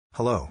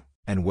Hello,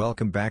 and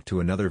welcome back to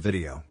another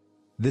video.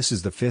 This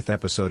is the 5th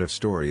episode of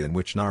story in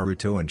which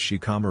Naruto and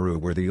Shikamaru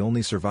were the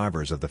only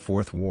survivors of the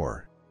Fourth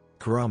War.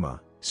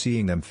 Kurama,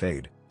 seeing them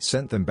fade,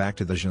 sent them back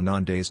to the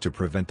Jonan days to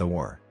prevent the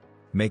war.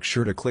 Make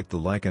sure to click the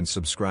like and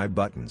subscribe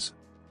buttons.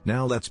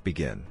 Now let's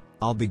begin.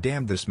 I'll be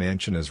damned, this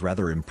mansion is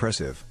rather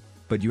impressive.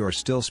 But you are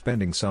still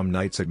spending some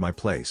nights at my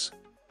place.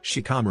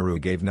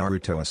 Shikamaru gave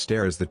Naruto a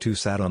stare as the two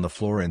sat on the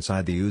floor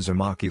inside the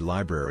Uzumaki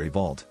library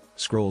vault,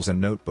 scrolls and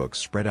notebooks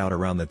spread out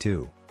around the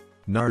two.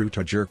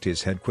 Naruto jerked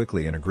his head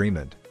quickly in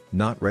agreement,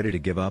 not ready to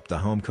give up the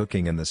home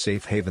cooking and the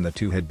safe haven the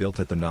two had built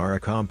at the Nara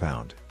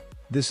compound.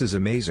 This is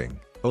amazing.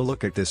 Oh,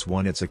 look at this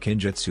one, it's a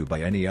kinjutsu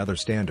by any other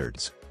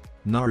standards.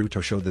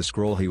 Naruto showed the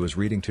scroll he was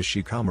reading to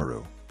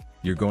Shikamaru.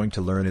 You're going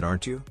to learn it,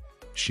 aren't you?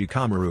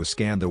 Shikamaru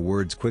scanned the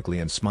words quickly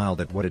and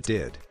smiled at what it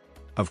did.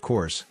 Of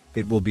course,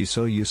 it will be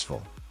so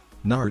useful.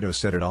 Naruto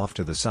set it off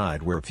to the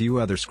side where a few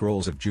other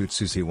scrolls of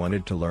jutsus he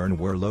wanted to learn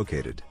were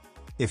located.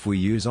 If we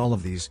use all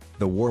of these,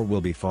 the war will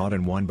be fought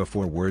and won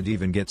before word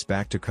even gets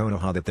back to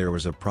Konoha that there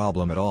was a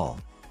problem at all.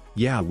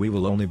 Yeah, we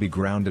will only be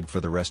grounded for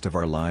the rest of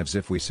our lives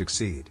if we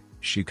succeed.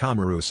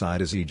 Shikamaru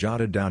sighed as he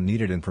jotted down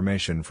needed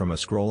information from a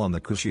scroll on the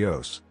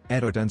Kushios,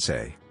 Edo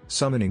Tensei,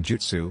 summoning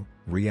jutsu,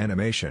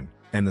 reanimation,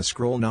 and the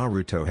scroll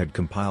Naruto had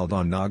compiled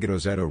on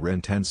Nagato's Edo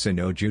Ren Tensei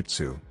no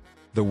Jutsu.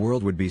 The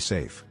world would be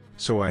safe,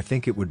 so I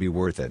think it would be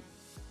worth it.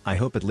 I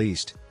hope at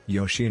least.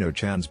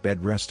 Yoshino-chan's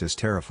bed rest is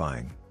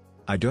terrifying.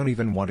 I don't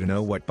even want to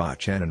know what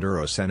Ba-chan and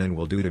Uro-sennin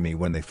will do to me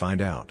when they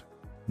find out.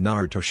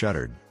 Naruto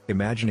shuddered,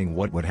 imagining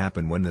what would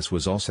happen when this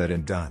was all said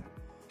and done.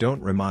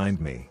 Don't remind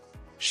me.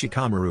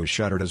 Shikamaru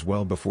shuddered as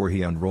well before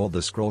he unrolled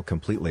the scroll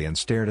completely and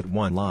stared at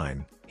one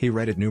line. He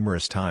read it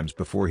numerous times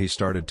before he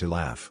started to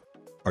laugh.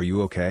 Are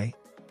you okay?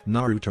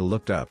 Naruto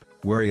looked up,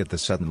 wary at the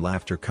sudden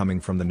laughter coming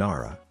from the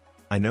Nara.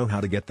 I know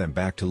how to get them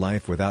back to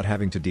life without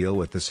having to deal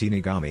with the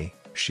Shinigami,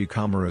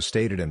 Shikamaru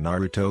stated, and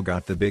Naruto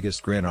got the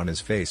biggest grin on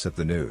his face at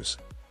the news.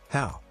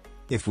 How?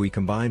 If we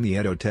combine the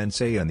Edo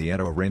Tensei and the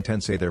Edo Ren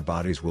Tensei, their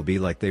bodies will be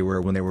like they were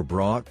when they were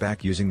brought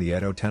back using the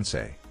Edo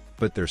Tensei.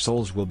 But their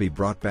souls will be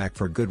brought back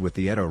for good with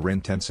the Edo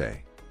Ren Tensei.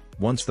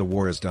 Once the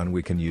war is done,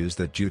 we can use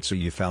that jutsu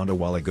you found a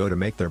while ago to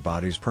make their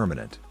bodies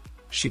permanent.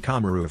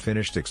 Shikamaru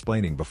finished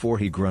explaining before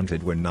he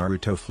grunted when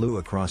Naruto flew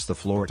across the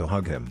floor to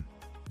hug him.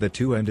 The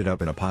two ended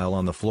up in a pile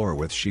on the floor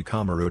with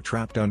Shikamaru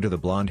trapped under the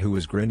blonde who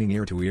was grinning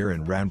ear to ear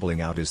and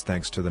rambling out his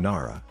thanks to the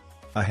Nara.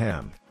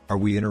 Ahem, are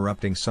we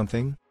interrupting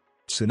something?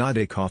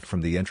 Tsunade coughed from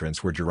the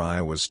entrance where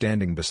Jiraiya was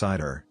standing beside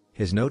her,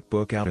 his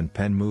notebook out and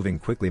pen moving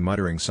quickly,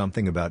 muttering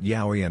something about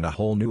yaoi and a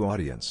whole new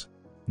audience.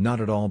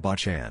 Not at all,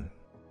 Ba-chan.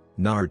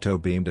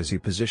 Naruto beamed as he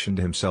positioned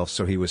himself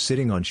so he was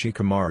sitting on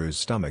Shikamaru's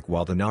stomach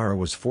while the Nara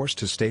was forced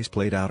to stay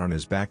splayed out on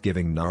his back,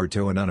 giving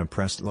Naruto an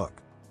unimpressed look.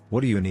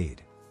 What do you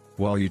need?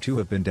 Well, you two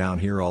have been down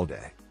here all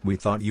day. We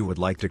thought you would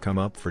like to come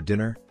up for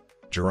dinner?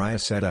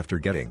 Jiraiya said after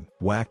getting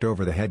whacked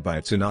over the head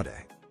by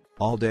Tsunade.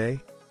 All day?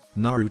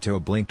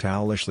 Naruto blinked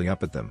owlishly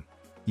up at them.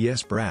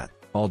 Yes, brat,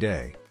 all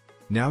day.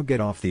 Now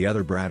get off the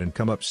other brat and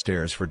come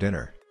upstairs for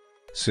dinner.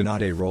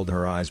 Tsunade rolled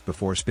her eyes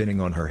before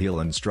spinning on her heel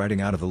and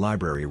striding out of the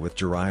library with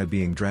Jiraiya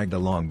being dragged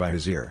along by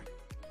his ear.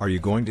 Are you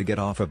going to get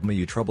off of me,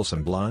 you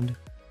troublesome blonde?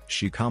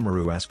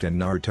 Shikamaru asked,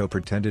 and Naruto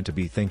pretended to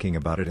be thinking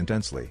about it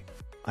intensely.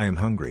 I am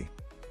hungry.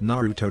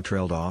 Naruto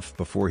trailed off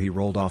before he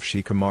rolled off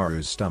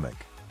Shikamaru's stomach.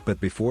 But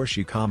before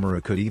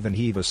Shikamaru could even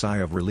heave a sigh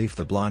of relief,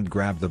 the blonde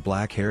grabbed the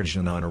black-haired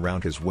Jonan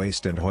around his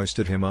waist and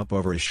hoisted him up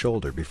over his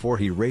shoulder before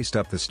he raced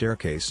up the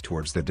staircase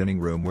towards the dining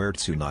room where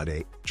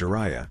Tsunade,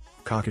 Jiraiya,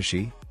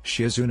 Kakashi,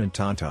 Shizune and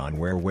Tonton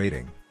were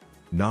waiting.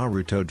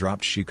 Naruto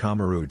dropped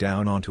Shikamaru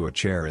down onto a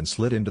chair and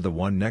slid into the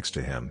one next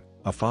to him,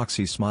 a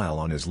foxy smile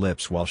on his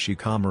lips while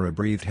Shikamaru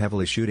breathed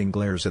heavily, shooting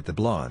glares at the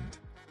blonde.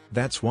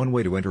 That's one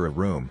way to enter a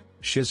room,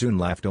 Shizune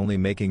laughed, only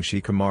making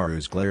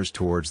Shikamaru's glares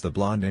towards the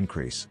blonde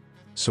increase.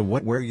 So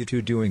what were you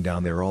two doing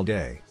down there all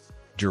day?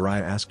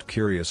 Jiraiya asked,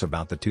 curious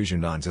about the two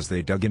Jonans as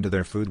they dug into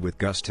their food with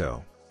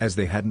gusto, as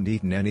they hadn't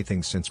eaten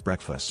anything since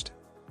breakfast.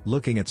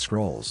 Looking at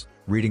scrolls,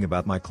 reading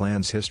about my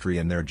clan's history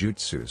and their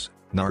jutsus,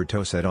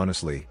 Naruto said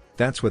honestly.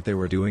 That's what they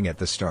were doing at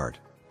the start,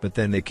 but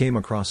then they came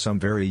across some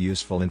very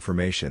useful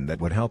information that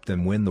would help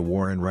them win the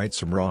war and right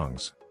some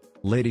wrongs.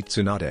 Lady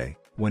Tsunade,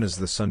 when is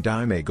the Sun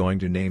Daime going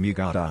to name you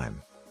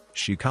Godime?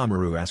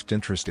 Shikamaru asked,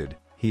 interested.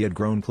 He had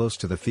grown close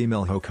to the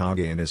female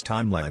Hokage in his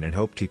timeline and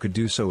hoped he could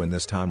do so in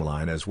this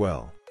timeline as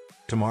well.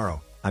 Tomorrow,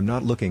 I'm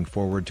not looking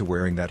forward to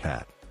wearing that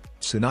hat.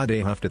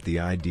 Tsunade huffed at the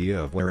idea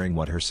of wearing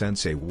what her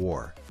sensei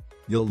wore.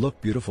 You'll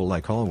look beautiful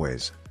like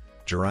always.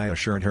 Jiraiya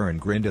assured her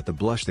and grinned at the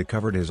blush that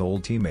covered his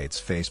old teammate's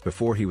face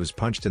before he was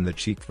punched in the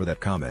cheek for that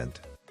comment.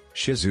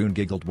 Shizune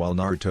giggled while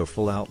Naruto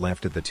full out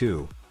laughed at the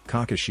two.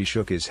 Kakashi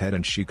shook his head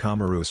and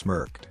Shikamaru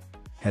smirked.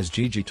 Has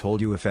Gigi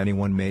told you if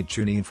anyone made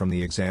Chunin from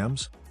the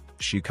exams?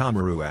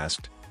 Shikamaru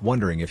asked,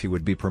 wondering if he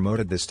would be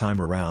promoted this time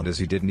around as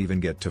he didn't even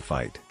get to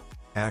fight.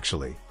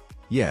 Actually,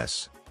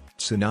 yes.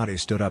 Tsunade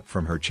stood up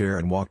from her chair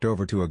and walked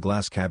over to a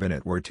glass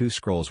cabinet where two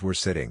scrolls were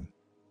sitting.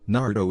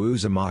 Naruto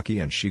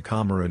Uzumaki and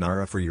Shikamaru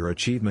Nara for your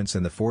achievements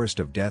in the Forest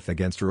of Death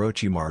against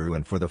Orochimaru,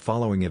 and for the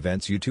following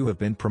events you two have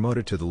been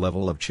promoted to the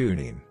level of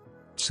Chunin.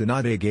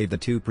 Tsunade gave the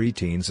two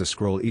preteens a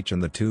scroll each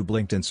and the two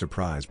blinked in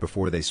surprise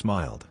before they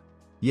smiled.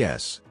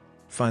 Yes.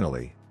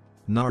 Finally.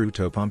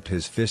 Naruto pumped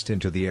his fist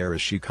into the air as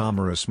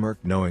Shikamaru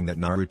smirked, knowing that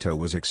Naruto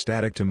was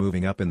ecstatic to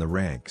moving up in the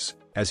ranks,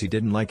 as he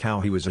didn't like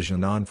how he was a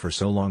Jonin for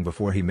so long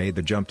before he made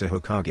the jump to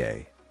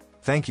Hokage.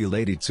 Thank you,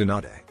 Lady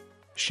Tsunade.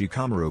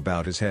 Shikamaru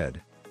bowed his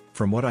head.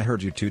 From what I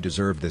heard, you two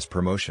deserve this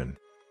promotion.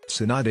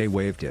 Tsunade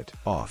waved it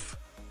off.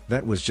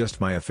 That was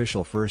just my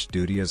official first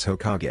duty as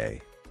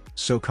Hokage.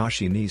 So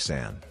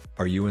Kashi-ni-san,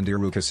 are you and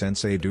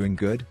Iruka-sensei doing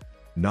good?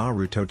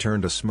 Naruto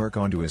turned a smirk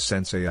onto his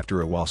sensei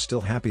after a while, still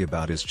happy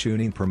about his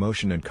Chunin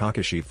promotion, and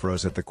Kakashi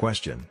froze at the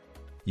question.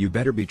 You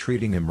better be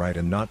treating him right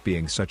and not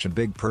being such a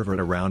big pervert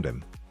around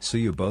him, so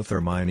you both are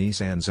my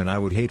Nisans, and I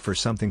would hate for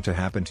something to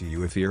happen to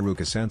you if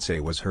Iruka-sensei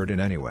was hurt in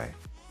any way.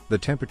 The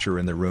temperature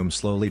in the room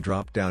slowly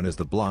dropped down as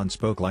the blonde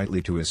spoke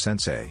lightly to his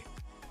sensei.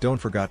 Don't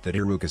forget that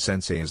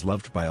Iruka-sensei is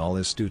loved by all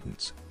his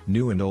students,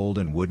 new and old,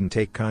 and wouldn't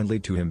take kindly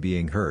to him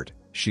being hurt,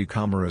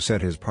 Shikamaru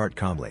said his part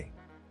calmly.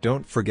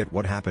 Don't forget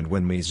what happened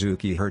when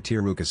Mizuki hurt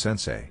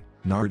Iruka-sensei,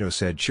 Naruto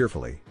said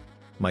cheerfully.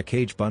 My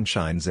cage bun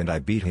shines and I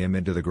beat him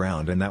into the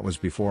ground, and that was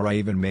before I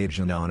even made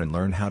Jonin and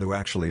learned how to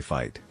actually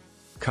fight.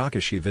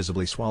 Kakashi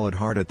visibly swallowed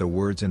hard at the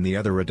words, and the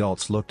other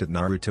adults looked at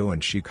Naruto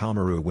and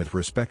Shikamaru with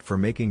respect for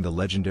making the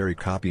legendary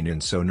copy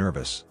nin so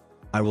nervous.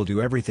 I will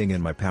do everything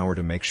in my power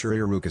to make sure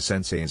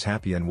Iruka-sensei is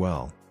happy and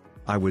well.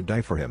 I would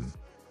die for him.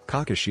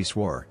 Kakashi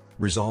swore,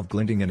 resolve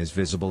glinting in his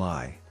visible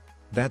eye.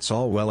 That's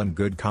all well and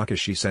good,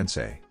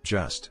 Kakashi-sensei.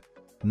 Just.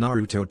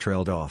 Naruto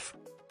trailed off.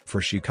 For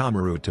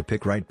Shikamaru to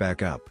pick right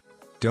back up.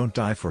 Don't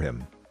die for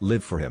him,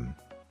 live for him.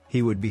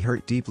 He would be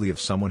hurt deeply if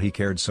someone he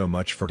cared so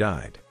much for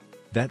died.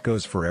 That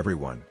goes for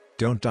everyone,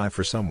 don't die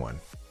for someone.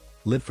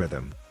 Live for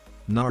them.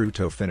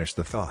 Naruto finished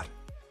the thought.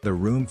 The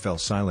room fell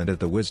silent at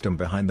the wisdom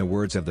behind the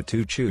words of the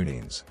two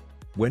Chunins.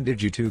 When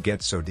did you two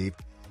get so deep?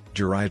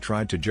 Jiraiya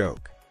tried to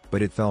joke,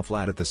 but it fell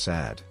flat at the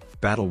sad,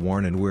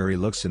 battle-worn and weary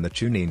looks in the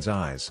Chunin's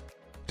eyes.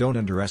 Don't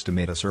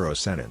underestimate Asuro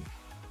Sennin.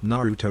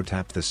 Naruto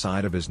tapped the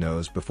side of his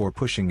nose before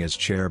pushing his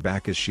chair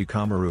back as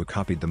Shikamaru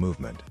copied the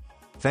movement.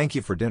 Thank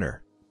you for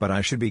dinner, but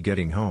I should be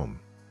getting home.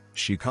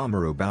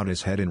 Shikamaru bowed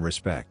his head in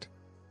respect.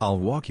 I'll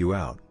walk you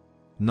out.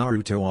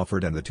 Naruto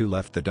offered, and the two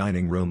left the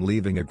dining room,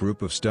 leaving a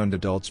group of stunned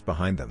adults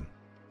behind them.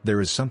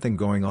 There is something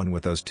going on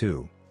with those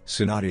two,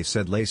 Tsunade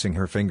said, lacing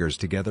her fingers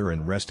together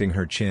and resting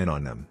her chin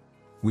on them.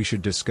 We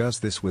should discuss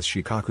this with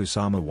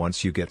Shikaku-sama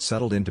once you get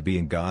settled into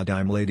being God.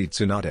 I'm Lady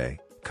Tsunade,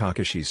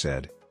 Kakashi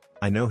said.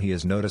 I know he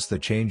has noticed the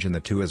change in the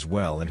two as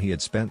well, and he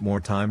had spent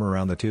more time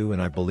around the two,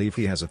 and I believe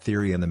he has a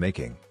theory in the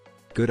making.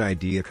 Good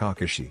idea,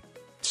 Kakashi.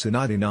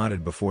 Tsunade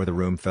nodded before the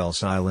room fell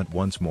silent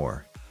once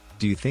more.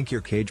 Do you think your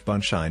cage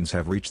bunshines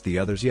have reached the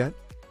others yet?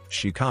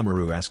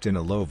 Shikamaru asked in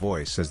a low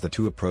voice as the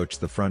two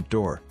approached the front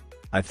door.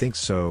 I think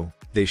so,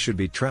 they should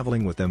be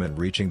traveling with them and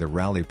reaching the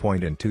rally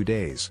point in 2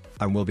 days.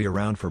 I will be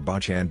around for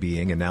Bachan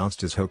being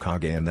announced as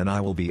Hokage, and then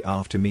I will be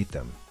off to meet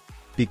them.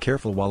 Be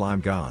careful while I'm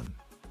gone.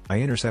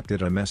 I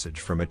intercepted a message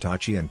from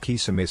Itachi and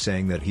Kisame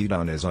saying that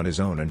Hidan is on his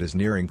own and is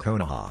nearing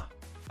Konoha.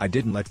 I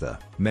didn't let the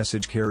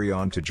message carry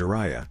on to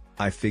Jiraiya.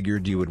 I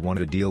figured you would want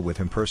to deal with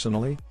him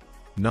personally?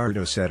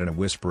 Naruto said in a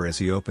whisper as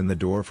he opened the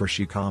door for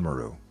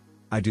Shikamaru.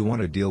 I do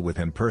want to deal with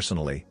him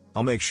personally.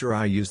 I'll make sure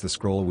I use the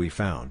scroll we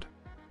found.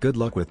 Good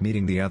luck with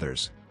meeting the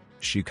others.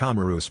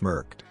 Shikamaru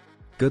smirked.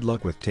 Good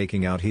luck with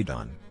taking out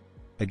Hidan.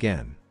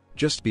 Again,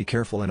 just be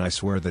careful, and I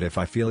swear that if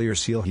I feel your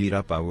seal heat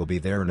up I will be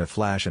there in a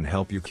flash and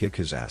help you kick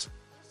his ass.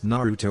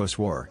 Naruto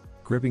swore,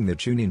 gripping the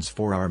Chunin's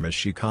forearm as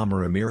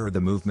Shikamaru mirrored the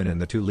movement, and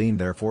the two leaned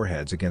their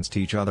foreheads against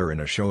each other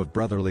in a show of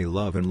brotherly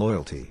love and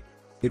loyalty.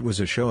 It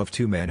was a show of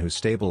two men who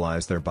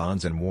stabilized their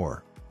bonds in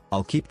war.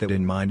 I'll keep that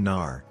in mind,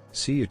 Nar.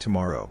 See you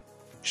tomorrow.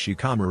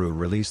 Shikamaru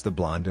released the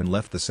blonde and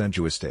left the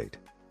Senju estate.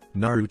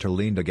 Naruto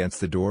leaned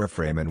against the door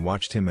frame and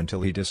watched him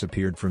until he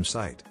disappeared from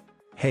sight.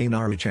 Hey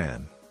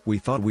Naru-chan, we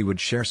thought we would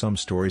share some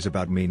stories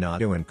about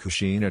Minato and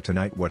Kushina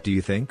tonight. What do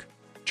you think?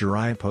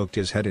 Jiraiya poked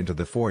his head into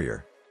the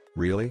foyer.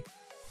 Really?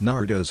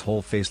 Naruto's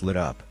whole face lit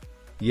up.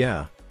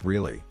 Yeah,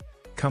 really.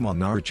 Come on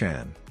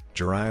Naru-chan.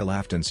 Jiraiya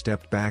laughed and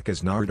stepped back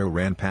as Naruto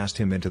ran past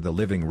him into the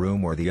living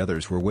room where the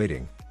others were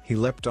waiting. He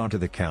leapt onto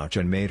the couch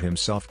and made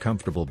himself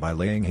comfortable by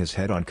laying his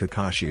head on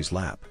Kakashi's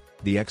lap.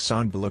 The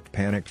ex-Sanba looked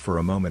panicked for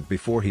a moment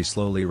before he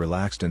slowly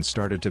relaxed and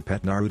started to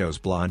pet Naruto's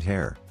blonde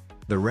hair.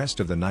 The rest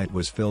of the night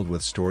was filled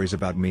with stories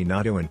about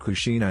Minato and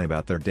Kushina,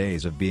 about their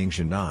days of being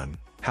Jonin,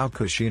 how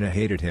Kushina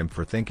hated him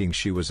for thinking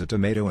she was a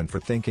tomato and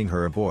for thinking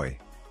her a boy.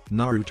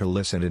 Naruto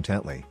listened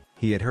intently.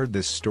 He had heard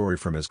this story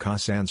from his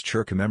Kasan's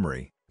Churka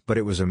memory, but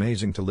it was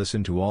amazing to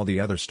listen to all the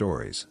other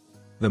stories.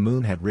 The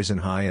moon had risen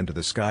high into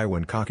the sky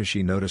when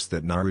Kakashi noticed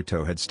that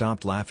Naruto had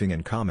stopped laughing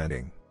and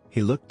commenting.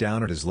 He looked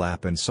down at his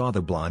lap and saw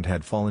the blonde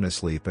had fallen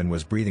asleep and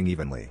was breathing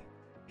evenly.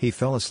 He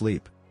fell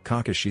asleep,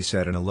 Kakashi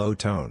said in a low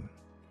tone.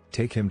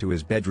 Take him to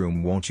his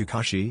bedroom, won't you,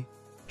 Kashi?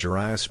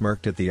 Jiraiya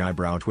smirked at the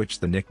eyebrow twitch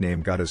the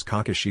nickname got as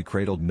Kakashi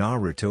cradled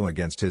Naruto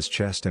against his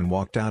chest and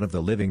walked out of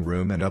the living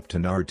room and up to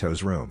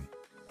Naruto's room.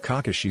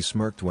 Kakashi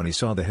smirked when he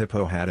saw the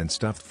hippo hat and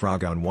stuffed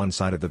frog on one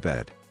side of the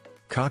bed.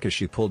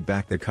 Kakashi pulled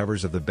back the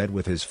covers of the bed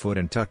with his foot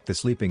and tucked the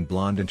sleeping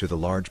blonde into the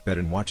large bed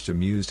and watched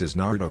amused as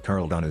Naruto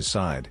curled on his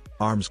side,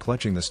 arms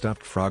clutching the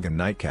stuffed frog and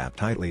nightcap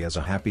tightly as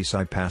a happy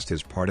sigh passed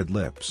his parted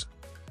lips.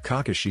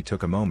 Kakashi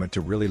took a moment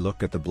to really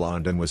look at the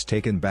blonde and was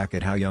taken back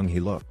at how young he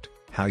looked,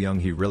 how young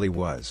he really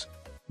was.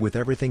 With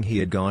everything he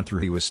had gone through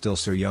he was still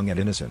so young and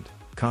innocent.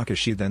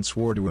 Kakashi then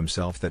swore to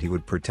himself that he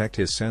would protect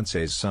his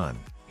sensei's son,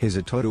 his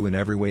Itoto in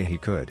every way he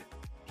could.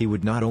 He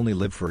would not only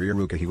live for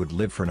Iruka, he would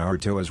live for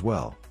Naruto as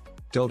well.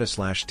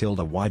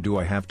 Why do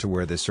I have to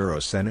wear this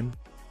Uro-Sennin?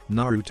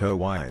 Naruto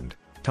whined,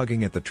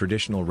 tugging at the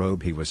traditional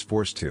robe he was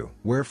forced to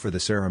wear for the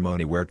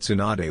ceremony where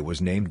Tsunade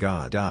was named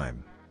God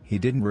Dime. He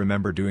didn't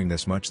remember doing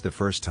this much the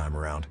first time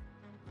around.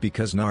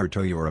 Because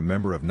Naruto, you're a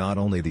member of not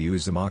only the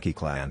Uzumaki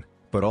clan,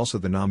 but also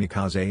the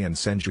Namikaze and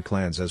Senju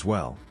clans as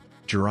well.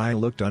 Jiraiya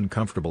looked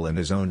uncomfortable in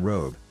his own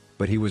robe,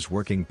 but he was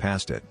working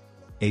past it.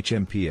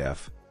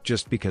 HMPF,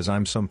 just because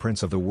I'm some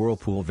prince of the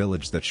Whirlpool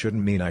village that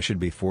shouldn't mean I should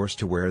be forced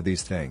to wear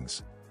these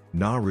things.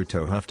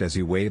 Naruto huffed as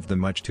he waved the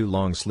much too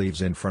long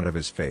sleeves in front of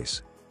his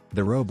face.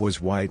 The robe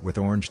was white with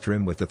orange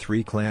trim with the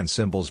 3 clan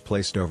symbols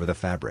placed over the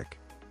fabric.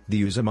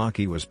 The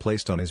Uzumaki was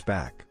placed on his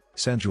back,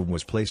 Senju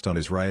was placed on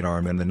his right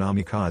arm and the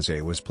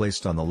Namikaze was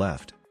placed on the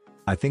left.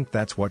 I think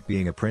that's what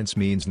being a prince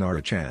means,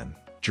 Naru-chan.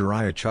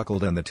 Jiraiya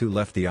chuckled and the two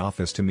left the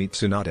office to meet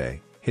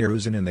Tsunade,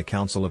 Hiruzen and the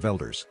Council of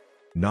Elders.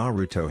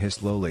 Naruto hissed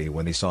slowly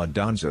when he saw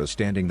Danzo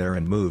standing there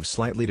and moved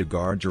slightly to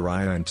guard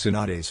Jiraiya and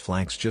Tsunade's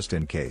flanks just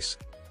in case.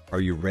 Are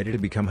you ready to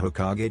become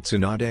Hokage,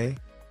 Tsunade?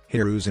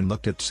 Hiruzen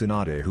looked at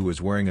Tsunade, who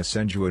was wearing a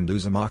Senju and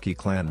Uzumaki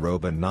clan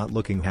robe and not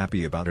looking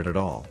happy about it at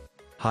all.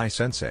 Hi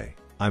sensei,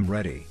 I'm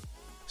ready.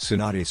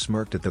 Tsunade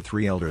smirked at the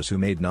 3 elders who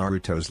made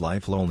Naruto's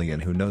life lonely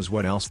and who knows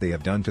what else they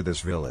have done to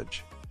this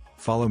village.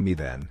 Follow me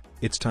then,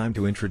 it's time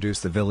to introduce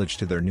the village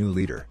to their new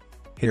leader.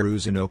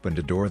 Hiruzen opened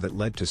a door that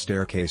led to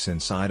staircase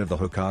inside of the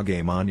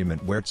Hokage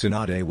monument where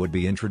Tsunade would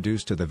be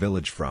introduced to the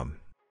village from.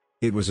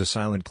 It was a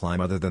silent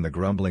climb other than the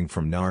grumbling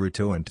from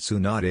Naruto and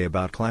Tsunade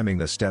about climbing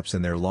the steps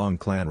in their long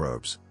clan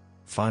robes.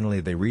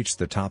 Finally they reached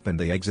the top and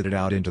they exited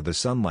out into the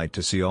sunlight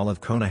to see all of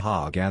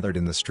Konoha gathered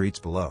in the streets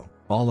below,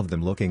 all of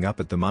them looking up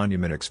at the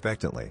monument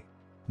expectantly.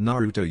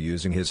 Naruto,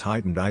 using his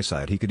heightened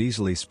eyesight, he could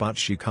easily spot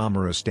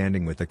Shikamaru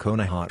standing with the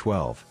Konoha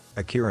 12,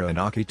 Akira and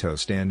Akito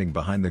standing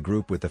behind the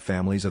group with the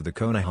families of the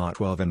Konoha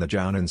 12 and the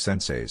Jounin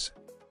senseis.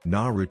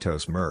 Naruto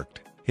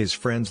smirked. His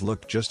friends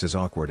looked just as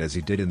awkward as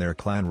he did in their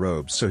clan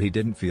robes, so he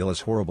didn't feel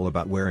as horrible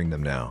about wearing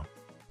them now.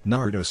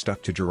 Naruto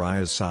stuck to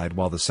Jiraiya's side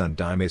while the Sun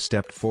Daime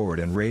stepped forward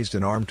and raised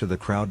an arm to the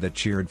crowd that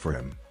cheered for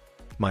him.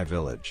 My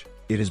village,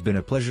 it has been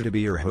a pleasure to be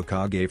your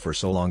Hokage for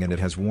so long, and it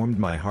has warmed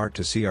my heart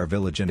to see our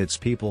village and its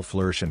people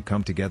flourish and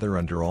come together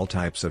under all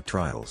types of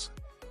trials.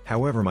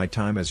 However, my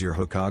time as your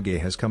Hokage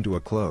has come to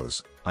a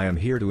close. I am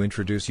here to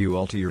introduce you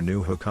all to your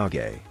new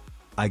Hokage.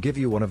 I give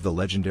you one of the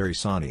legendary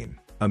Sannin,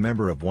 a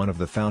member of one of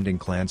the founding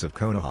clans of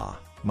Konoha,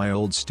 my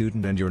old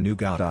student and your new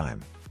god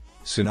Dime.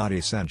 Tsunade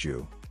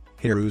Senju.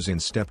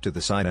 Hiruzen stepped to the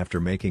side after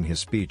making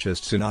his speech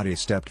as Tsunade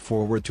stepped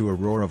forward to a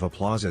roar of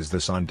applause as the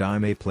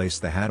Sandaime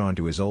placed the hat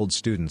onto his old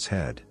student's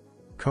head.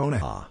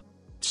 Konoha.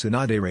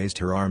 Tsunade raised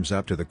her arms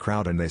up to the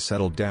crowd and they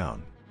settled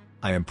down.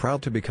 I am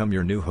proud to become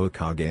your new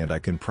Hokage, and I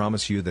can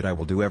promise you that I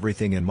will do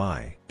everything in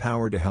my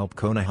power to help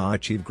Konoha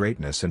achieve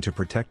greatness and to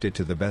protect it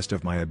to the best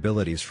of my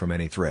abilities from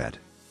any threat.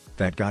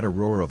 That got a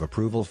roar of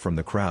approval from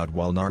the crowd,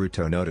 while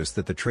Naruto noticed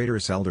that the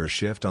traitorous elders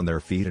shift on their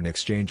feet and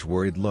exchange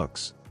worried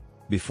looks.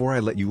 Before I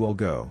let you all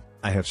go,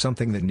 I have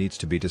something that needs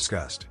to be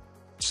discussed.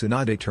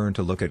 Tsunade turned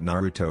to look at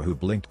Naruto, who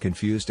blinked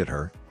confused at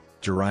her.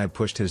 Jiraiya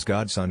pushed his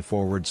godson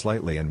forward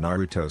slightly and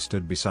Naruto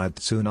stood beside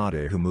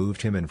Tsunade, who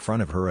moved him in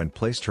front of her and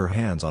placed her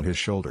hands on his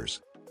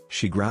shoulders.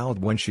 She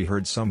growled when she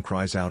heard some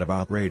cries out of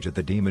outrage at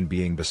the demon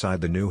being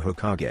beside the new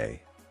Hokage.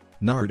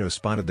 Naruto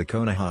spotted the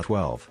Konoha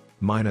 12,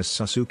 minus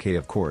Sasuke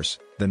of course,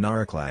 the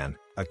Nara clan,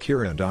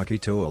 Akira and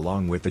Akito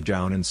along with the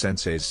Jounin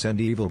senseis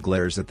send evil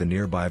glares at the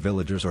nearby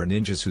villagers or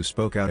ninjas who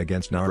spoke out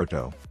against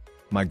Naruto.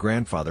 My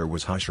grandfather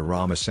was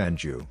Hashirama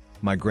Senju,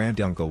 my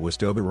granduncle was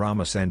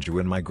Tobirama Senju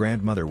and my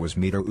grandmother was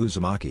Mito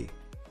Uzumaki.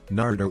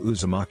 Naruto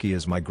Uzumaki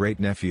is my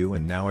great-nephew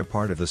and now a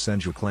part of the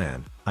Senju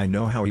clan. I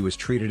know how he was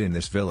treated in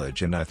this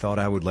village, and I thought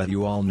I would let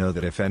you all know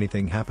that if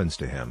anything happens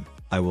to him,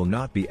 I will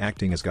not be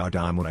acting as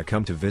Godam when I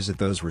come to visit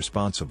those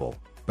responsible,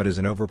 but as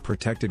an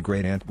overprotected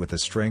great aunt with the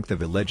strength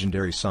of a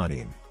legendary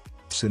Sannin.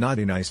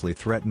 Tsunade nicely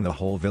threatened the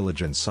whole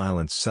village and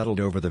silence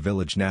settled over the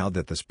village. Now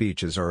that the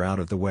speeches are out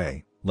of the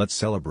way, let's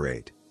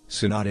celebrate,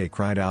 Tsunade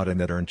cried out, and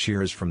that earned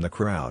cheers from the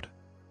crowd.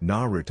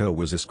 Naruto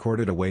was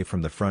escorted away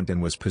from the front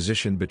and was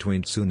positioned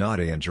between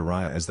Tsunade and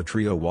Jiraiya as the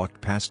trio walked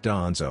past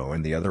Danzo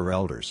and the other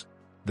elders.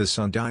 The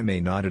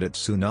Sandaime nodded at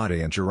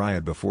Tsunade and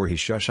Jiraiya before he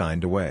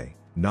shushined away.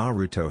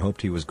 Naruto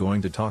hoped he was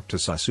going to talk to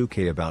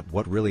Sasuke about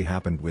what really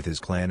happened with his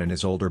clan and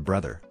his older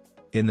brother.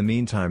 In the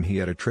meantime he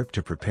had a trip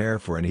to prepare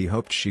for and he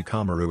hoped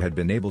Shikamaru had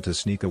been able to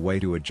sneak away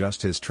to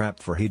adjust his trap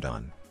for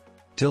Hidan.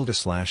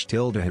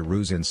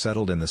 Hiruzen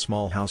settled in the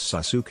small house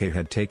Sasuke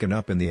had taken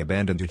up in the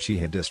abandoned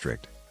Uchiha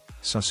district.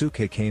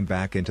 Sasuke came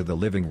back into the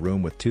living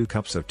room with 2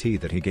 cups of tea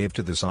that he gave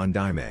to the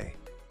Sandaime.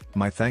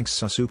 "My thanks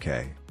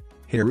Sasuke."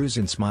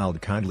 Hiruzen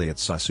smiled kindly at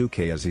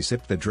Sasuke as he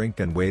sipped the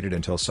drink and waited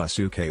until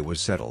Sasuke was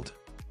settled.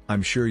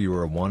 "I'm sure you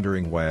are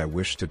wondering why I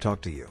wish to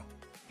talk to you."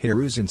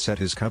 Hiruzen set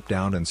his cup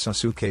down and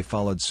Sasuke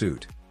followed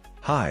suit.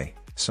 "Hi,"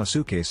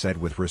 Sasuke said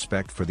with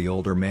respect for the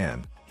older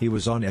man. He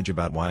was on edge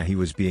about why he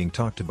was being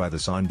talked to by the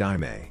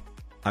Sandaime.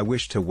 "I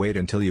wish to wait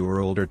until you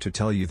were older to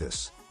tell you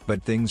this,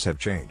 but things have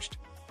changed.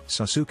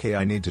 Sasuke,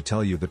 I need to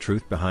tell you the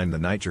truth behind the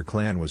night your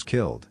clan was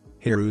killed,"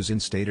 Hiruzen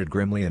stated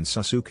grimly and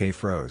Sasuke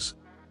froze.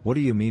 "What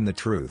do you mean the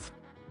truth?"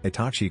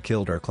 "Itachi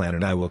killed our clan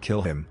and I will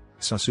kill him,"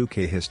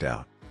 Sasuke hissed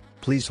out.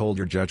 "Please hold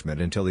your judgment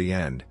until the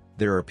end,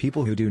 there are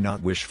people who do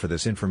not wish for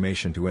this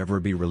information to ever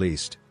be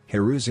released."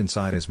 Hiruzen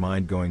sighed, his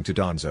mind going to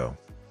Danzo.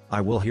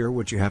 "I will hear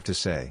what you have to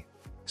say,"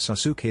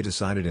 Sasuke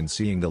decided in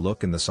seeing the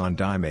look in the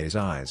Sandaime's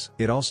eyes.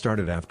 It all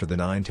started after the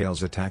Nine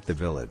Tails attacked the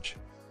village.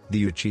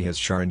 The Uchiha's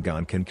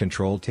Sharingan can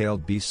control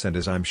tailed beasts and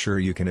as I'm sure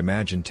you can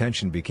imagine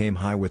tension became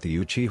high with the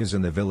Uchihas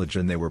in the village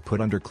and they were put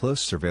under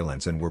close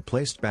surveillance and were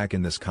placed back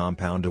in this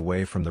compound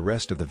away from the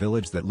rest of the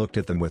village that looked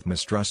at them with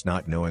mistrust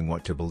not knowing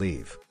what to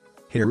believe.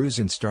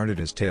 Hiruzen started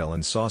his tale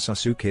and saw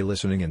Sasuke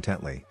listening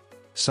intently.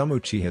 Some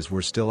Uchihas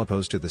were still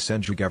opposed to the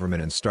Senju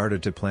government and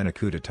started to plan a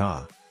coup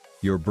d'etat.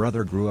 Your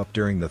brother grew up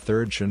during the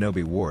Third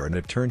Shinobi War and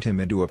it turned him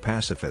into a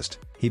pacifist.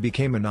 He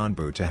became a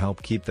Nanbu to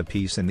help keep the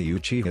peace and the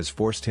Uchihas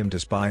forced him to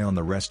spy on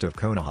the rest of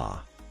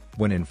Konoha.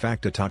 When in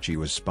fact Itachi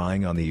was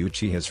spying on the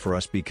Uchihas for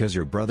us because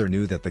your brother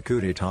knew that the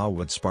coup d'etat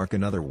would spark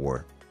another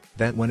war.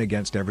 That went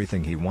against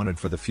everything he wanted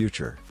for the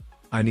future.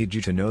 I need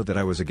you to know that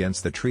I was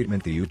against the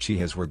treatment the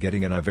Uchihas were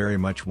getting and I very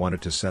much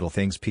wanted to settle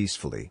things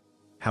peacefully.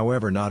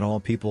 However, not all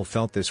people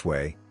felt this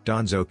way.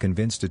 Danzo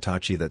convinced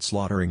Itachi that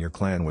slaughtering your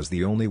clan was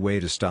the only way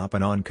to stop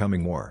an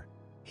oncoming war.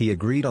 He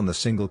agreed on the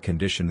single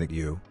condition that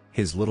you,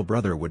 his little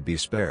brother, would be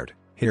spared,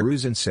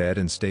 Hiruzen said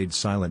and stayed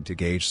silent to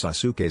gauge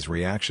Sasuke's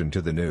reaction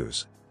to the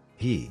news.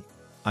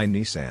 I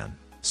Nisan,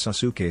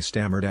 Sasuke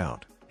stammered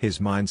out,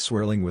 his mind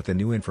swirling with the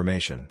new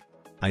information.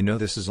 I know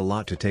this is a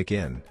lot to take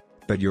in,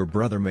 but your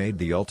brother made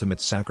the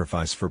ultimate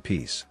sacrifice for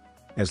peace.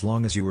 As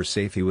long as you were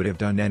safe he would have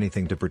done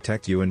anything to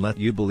protect you and let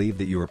you believe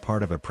that you were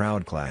part of a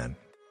proud clan.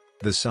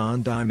 The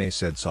Sandaime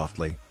said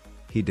softly.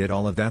 He did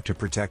all of that to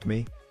protect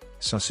me?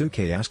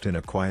 Sasuke asked in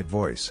a quiet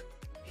voice.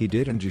 He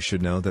did, and you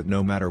should know that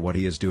no matter what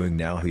he is doing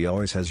now he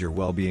always has your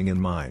well-being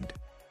in mind.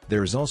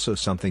 There is also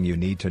something you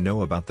need to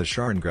know about the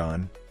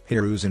Sharingan,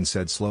 Hiruzen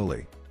said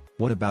slowly.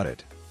 What about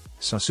it?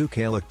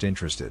 Sasuke looked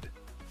interested.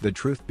 The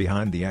truth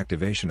behind the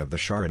activation of the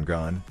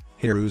Sharingan,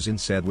 Hiruzen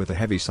said with a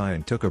heavy sigh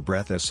and took a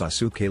breath as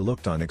Sasuke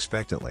looked on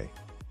expectantly.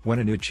 When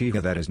an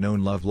Uchiha that has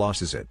known love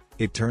loses it,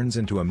 it turns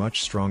into a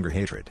much stronger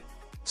hatred.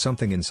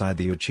 Something inside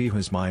the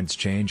Uchiha's minds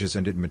changes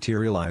and it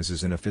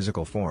materializes in a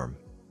physical form.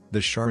 The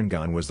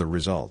Sharingan was the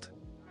result.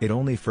 It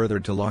only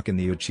furthered to lock in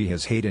the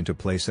Uchiha's hate into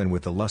place, and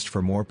with the lust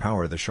for more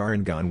power the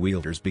Sharingan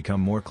wielders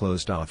become more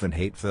closed off and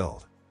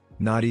hate-filled.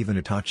 Not even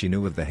Itachi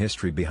knew of the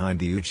history behind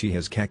the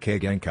Uchiha's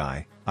Kekkei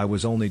Genkai. I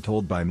was only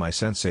told by my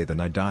sensei the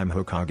Nidaime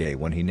Hokage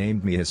when he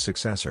named me his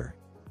successor.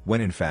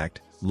 When in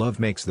fact, love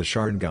makes the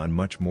Sharingan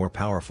much more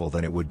powerful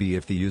than it would be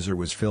if the user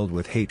was filled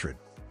with hatred.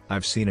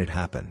 I've seen it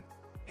happen.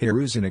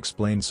 Hiruzen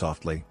explained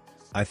softly.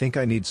 I think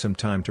I need some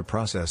time to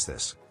process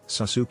this,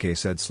 Sasuke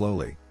said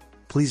slowly.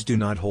 Please do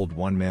not hold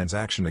one man's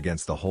action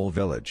against the whole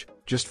village,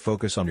 just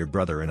focus on your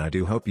brother and I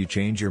do hope you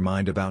change your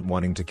mind about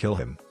wanting to kill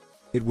him.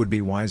 It would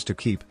be wise to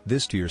keep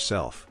this to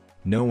yourself.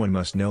 No one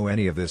must know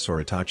any of this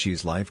or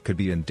Itachi's life could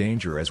be in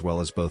danger as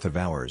well as both of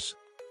ours.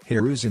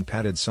 Hiruzen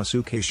patted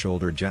Sasuke's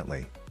shoulder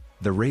gently.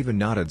 The raven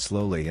nodded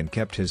slowly and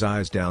kept his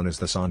eyes down as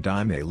the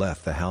Sandaime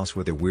left the house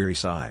with a weary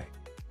sigh.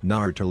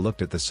 Naruto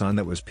looked at the sun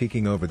that was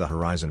peeking over the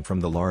horizon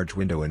from the large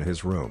window in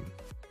his room.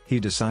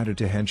 He decided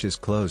to hench his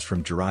clothes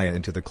from Jiraiya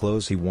into the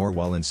clothes he wore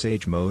while in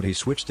sage mode. He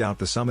switched out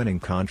the summoning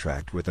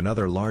contract with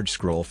another large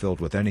scroll filled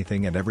with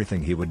anything and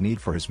everything he would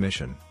need for his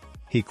mission.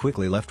 He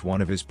quickly left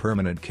one of his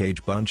permanent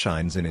cage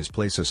bunshines in his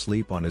place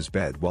asleep on his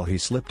bed while he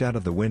slipped out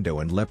of the window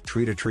and leapt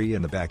tree to tree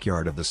in the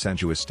backyard of the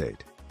Senju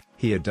estate.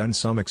 He had done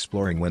some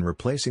exploring when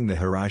replacing the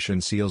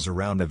Hiraishin seals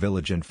around the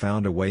village and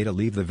found a way to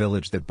leave the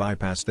village that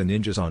bypassed the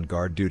ninjas on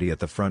guard duty at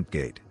the front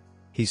gate.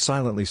 He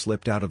silently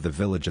slipped out of the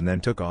village and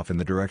then took off in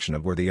the direction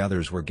of where the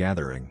others were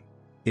gathering.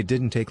 It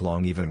didn't take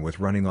long even with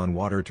running on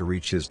water to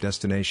reach his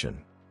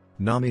destination.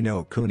 Nami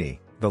no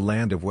Kuni, the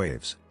land of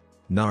waves.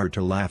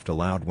 Naruto laughed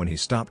aloud when he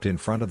stopped in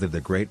front of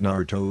the Great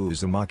Naruto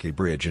Uzumaki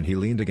Bridge and he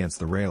leaned against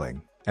the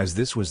railing, as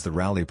this was the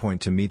rally point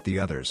to meet the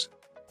others.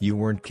 You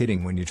weren't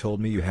kidding when you told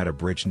me you had a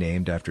bridge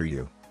named after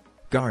you.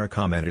 Gaara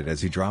commented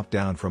as he dropped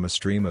down from a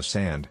stream of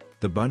sand,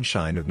 the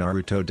bunshine of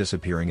Naruto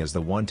disappearing as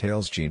the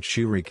One-Tails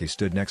Jinchuriki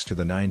stood next to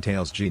the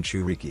Nine-Tails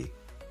Jinchuriki.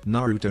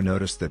 Naruto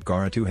noticed that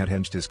Gaara too had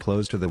hinged his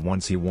clothes to the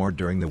ones he wore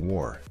during the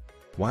war.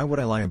 Why would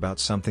I lie about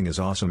something as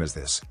awesome as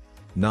this?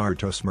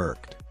 Naruto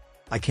smirked.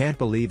 I can't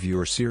believe you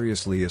are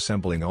seriously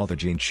assembling all the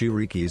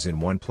Jinchurikis in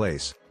one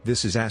place,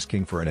 this is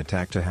asking for an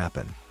attack to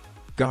happen.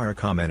 Gaara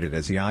commented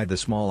as he eyed the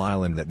small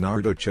island that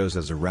Naruto chose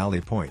as a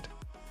rally point.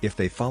 If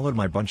they followed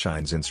my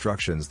Bunshine's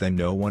instructions then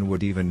no one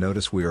would even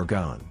notice we are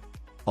gone.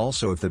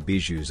 Also if the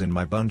Bijus and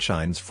my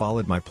Bunshines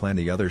followed my plan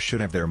the others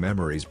should have their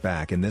memories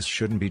back and this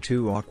shouldn't be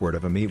too awkward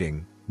of a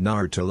meeting.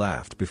 Naruto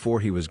laughed before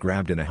he was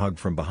grabbed in a hug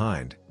from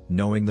behind,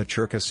 knowing the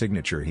Churka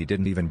signature he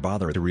didn't even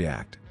bother to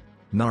react.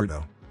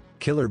 Naruto.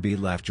 Killer Bee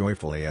laughed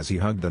joyfully as he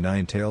hugged the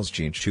Nine-Tails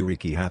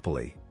Jinchuriki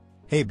happily.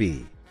 Hey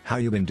Bee, how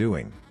you been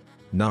doing?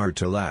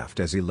 Naruto laughed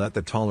as he let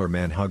the taller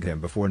man hug him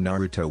before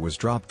Naruto was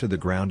dropped to the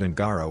ground and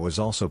Gaara was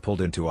also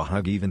pulled into a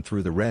hug even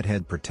though the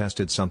redhead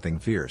protested something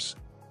fierce.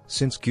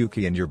 Since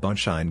Kyuki and your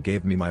Bunshine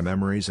gave me my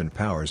memories and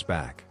powers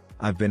back,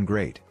 I've been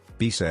great,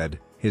 Bee said,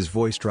 his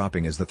voice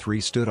dropping as the three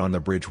stood on the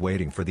bridge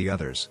waiting for the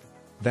others.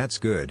 That's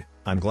good,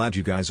 I'm glad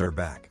you guys are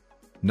back.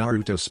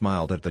 Naruto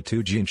smiled at the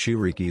two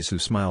Jinchurikis who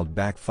smiled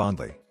back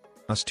fondly.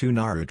 Us too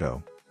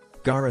Naruto.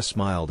 Gaara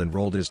smiled and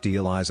rolled his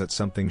deal eyes at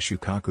something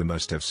Shukaku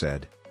must have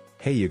said.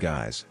 Hey you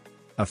guys.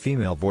 A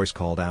female voice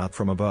called out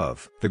from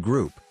above the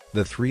group.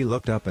 The three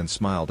looked up and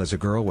smiled as a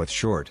girl with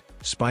short,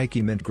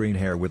 spiky mint green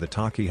hair with a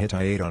Taki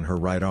Hittite on her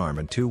right arm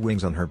and two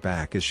wings on her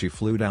back as she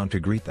flew down to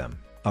greet them,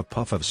 a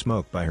puff of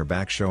smoke by her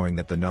back showing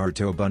that the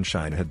Naruto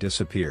Bunshine had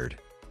disappeared.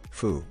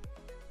 Phew.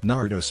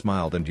 Naruto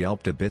smiled and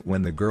yelped a bit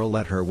when the girl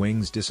let her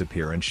wings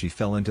disappear and she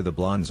fell into the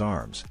blonde's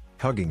arms,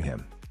 hugging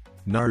him.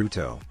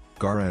 Naruto,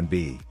 Gaara and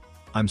Bee.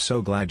 I'm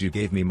so glad you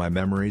gave me my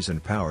memories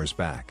and powers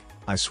back,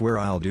 I swear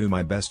I'll do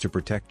my best to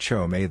protect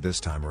Chomei this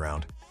time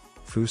around.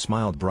 Fu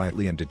smiled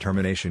brightly and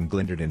determination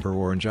glinted in her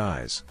orange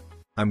eyes.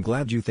 I'm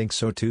glad you think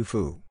so too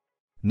Fu.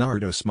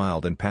 Naruto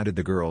smiled and patted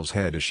the girl's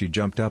head as she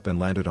jumped up and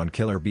landed on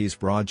Killer Bee's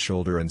broad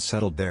shoulder and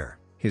settled there,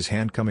 his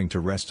hand coming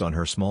to rest on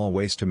her small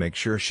waist to make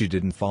sure she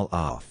didn't fall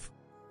off.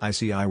 I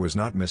see I was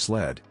not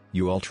misled,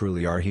 you all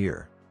truly are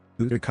here.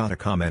 Utakata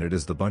commented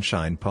as the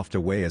Bunshine puffed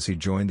away as he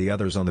joined the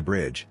others on the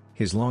bridge,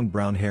 his long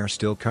brown hair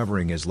still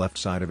covering his left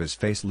side of his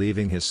face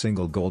leaving his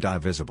single gold eye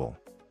visible.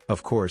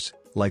 Of course,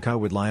 like I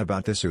would lie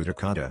about this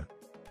Utakata.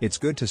 It's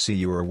good to see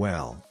you are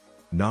well.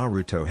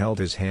 Naruto held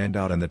his hand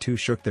out and the two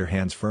shook their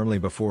hands firmly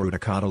before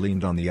Utakata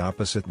leaned on the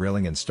opposite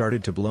railing and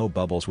started to blow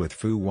bubbles with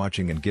Fu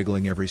watching and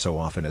giggling every so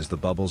often as the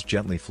bubbles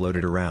gently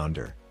floated around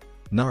her.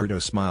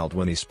 Naruto smiled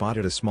when he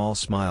spotted a small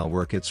smile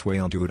work its way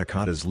onto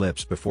Utakata's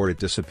lips before it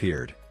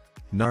disappeared.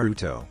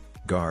 Naruto,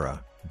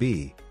 Gaara,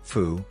 Bee,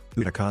 Fu,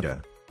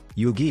 Utakata.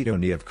 Yugito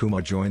Ni of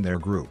Kuma joined their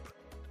group.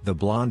 The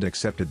blonde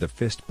accepted the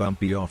fist bump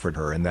Bee offered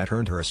her and that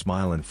earned her a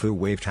smile and Fu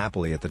waved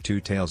happily at the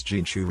two-tails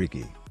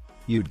Jinchuriki.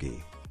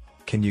 Yugi.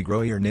 Can you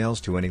grow your nails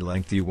to any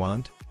length you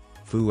want?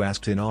 Fu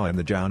asked in awe and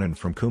the Jounin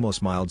from Kumo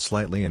smiled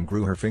slightly and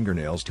grew her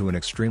fingernails to an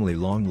extremely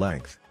long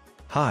length.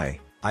 Hi,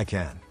 I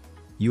can.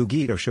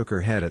 Yugito shook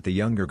her head at the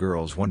younger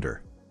girl's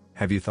wonder.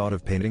 Have you thought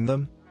of painting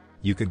them?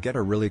 You could get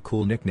a really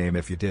cool nickname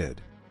if you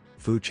did.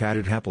 Fu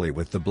chatted happily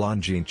with the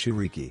blonde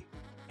Jinchuriki.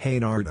 Hey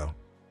Naruto.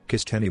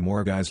 Kissed any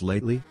more guys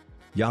lately?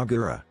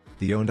 Yagura,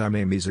 the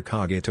Ondime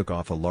Mizukage took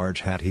off a large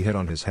hat he had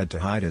on his head to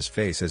hide his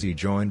face as he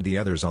joined the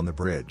others on the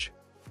bridge.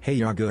 Hey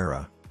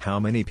Yagura, how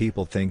many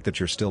people think that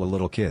you're still a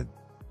little kid?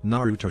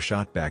 Naruto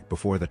shot back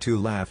before the two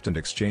laughed and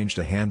exchanged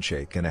a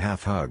handshake and a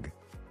half hug.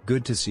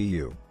 Good to see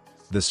you.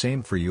 The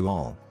same for you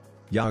all.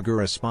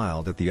 Yagura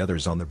smiled at the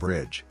others on the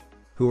bridge.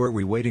 Who are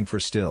we waiting for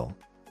still?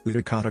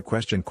 Utakata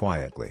questioned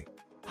quietly.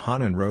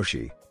 Han and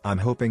Roshi, I'm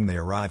hoping they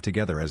arrive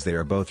together as they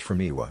are both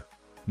from Iwa.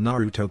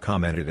 Naruto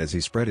commented as he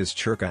spread his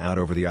churka out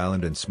over the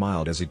island and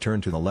smiled as he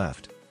turned to the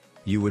left.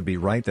 You would be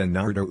right then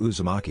Naruto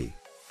Uzumaki.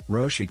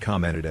 Roshi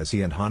commented as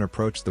he and Han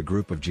approached the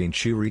group of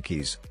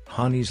Jinchurikis,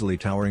 Han easily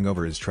towering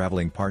over his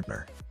traveling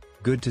partner.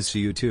 Good to see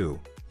you too,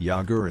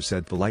 Yagura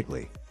said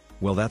politely.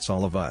 Well that's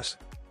all of us.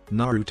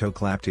 Naruto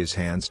clapped his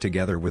hands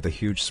together with a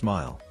huge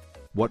smile.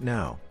 What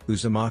now,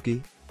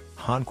 Uzumaki?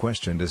 Han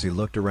questioned as he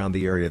looked around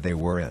the area they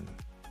were in.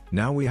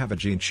 Now we have a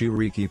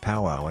Jinchuriki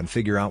powwow and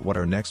figure out what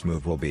our next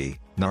move will be,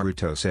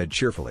 Naruto said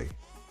cheerfully.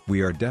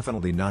 We are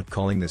definitely not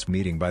calling this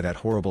meeting by that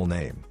horrible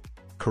name.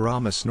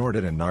 Kurama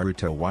snorted and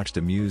Naruto watched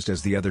amused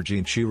as the other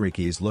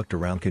Jinchurikis looked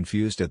around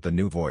confused at the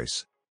new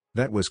voice.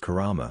 That was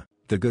Kurama,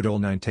 the good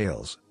old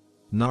Nine-Tails.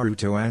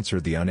 Naruto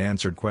answered the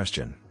unanswered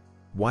question.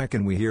 Why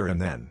can we hear him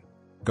then?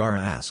 Gaara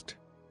asked.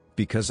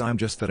 Because I'm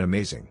just that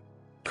amazing.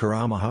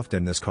 Kurama huffed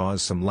and this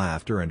caused some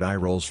laughter and eye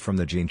rolls from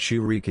the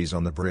Jinchurikis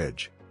on the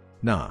bridge.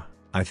 Nah,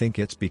 I think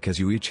it's because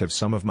you each have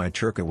some of my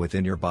churka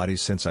within your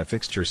bodies since I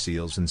fixed your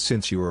seals and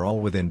since you are all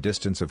within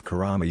distance of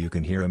Kurama you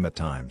can hear him at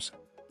times.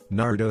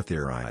 Naruto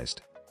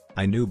theorized.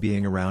 I knew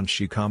being around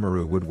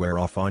Shikamaru would wear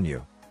off on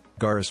you.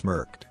 Gaara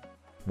smirked.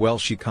 Well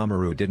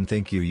Shikamaru didn't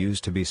think you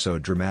used to be so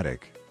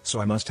dramatic, so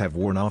I must have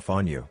worn off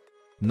on you.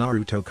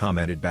 Naruto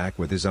commented back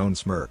with his own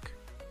smirk.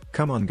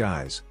 Come on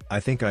guys, I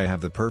think I have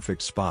the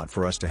perfect spot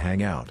for us to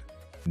hang out.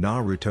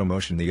 Naruto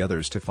motioned the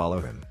others to follow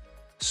him.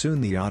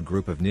 Soon the odd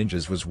group of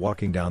ninjas was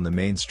walking down the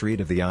main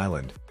street of the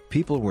island.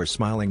 People were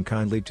smiling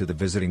kindly to the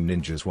visiting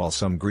ninjas while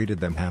some greeted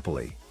them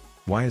happily.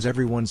 "Why is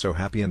everyone so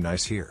happy and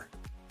nice here?"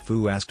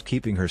 Fu asked,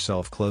 keeping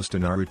herself close to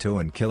Naruto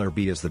and Killer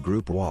Bee as the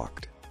group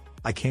walked.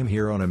 "I came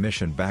here on a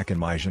mission back in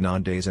my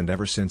Jinan days, and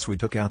ever since we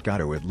took out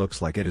Gato it looks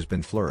like it has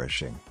been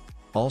flourishing.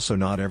 Also,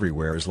 not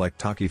everywhere is like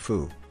Taki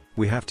Fu.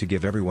 We have to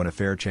give everyone a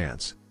fair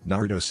chance,"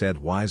 Naruto said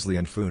wisely,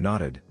 and Fu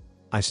nodded.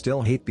 "I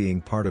still hate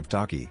being part of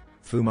Taki,"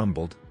 Fu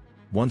mumbled.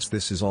 "Once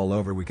this is all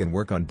over we can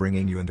work on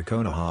bringing you into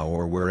Konoha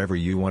or wherever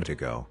you want to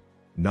go,"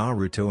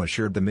 Naruto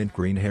assured the mint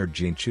green-haired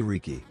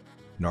Jinchuriki.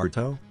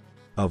 "Naruto?"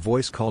 a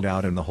voice called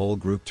out, and the whole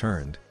group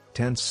turned,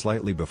 tense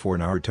slightly before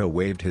Naruto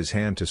waved his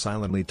hand to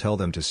silently tell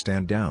them to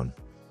stand down.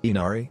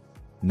 "Inari?"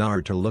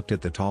 Naruto looked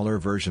at the taller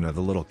version of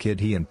the little kid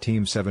he and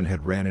Team 7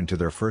 had ran into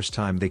their first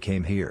time they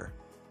came here.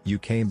 "You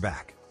came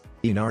back."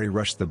 Inari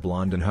rushed the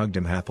blonde and hugged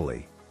him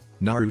happily.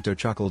 Naruto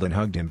chuckled and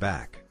hugged him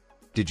back.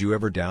 "Did you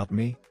ever doubt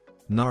me?"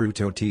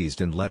 Naruto teased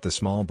and let the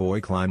small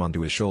boy climb onto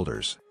his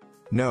shoulders.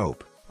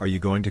 "Nope. Are you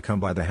going to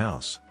come by the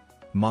house?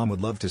 Mom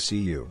would love to see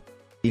you."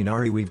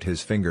 Inari weaved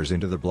his fingers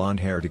into the blonde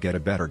hair to get a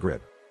better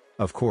grip.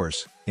 "Of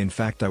course, in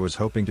fact I was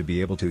hoping to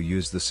be able to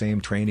use the same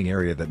training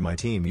area that my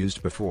team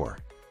used before."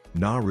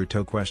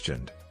 Naruto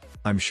questioned.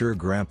 "I'm sure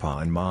Grandpa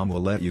and Mom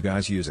will let you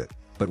guys use it,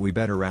 but we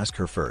better ask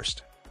her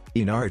first."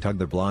 Inari tugged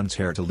the blonde's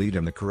hair to lead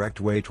him the correct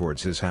way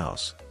towards his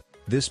house.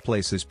 "This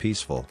place is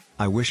peaceful.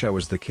 I wish I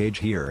was the cage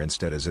here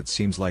instead, as it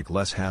seems like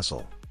less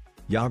hassle."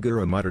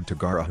 Yagura muttered to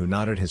Gaara, who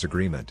nodded his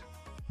agreement.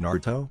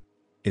 "Naruto?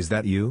 Is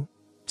that you?"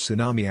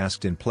 Tsunami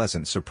asked in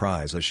pleasant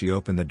surprise as she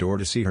opened the door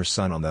to see her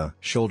son on the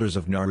shoulders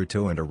of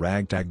Naruto and a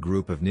ragtag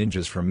group of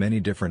ninjas from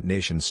many different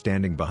nations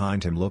standing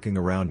behind him looking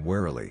around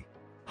warily.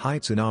 "Hi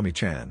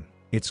Tsunami-chan,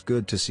 it's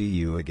good to see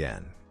you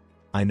again.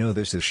 I know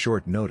this is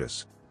short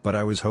notice, but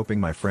I was hoping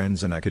my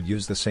friends and I could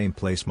use the same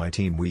place my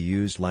team we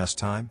used last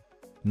time?"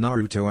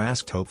 Naruto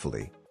asked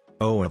hopefully.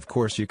 "Oh, of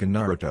course you can,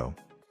 Naruto.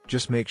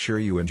 Just make sure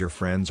you and your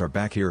friends are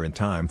back here in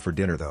time for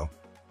dinner though."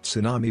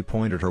 Tsunami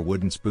pointed her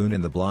wooden spoon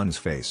in the blonde's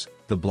face.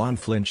 The blonde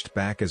flinched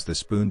back as the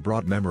spoon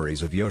brought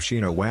memories of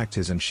Yoshino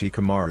Wax's and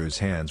Shikamaru's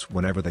hands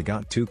whenever they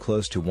got too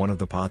close to one of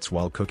the pots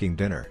while cooking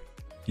dinner.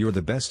 "You're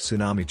the best,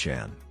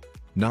 Tsunami-chan."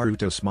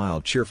 Naruto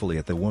smiled cheerfully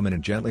at the woman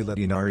and gently let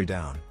Inari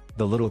down.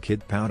 The little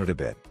kid pouted a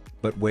bit,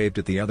 but waved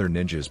at the other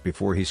ninjas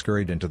before he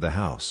scurried into the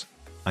house.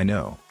 "I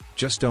know,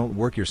 just don't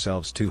work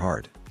yourselves too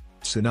hard,"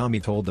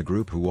 Tsunami told the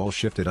group, who all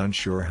shifted,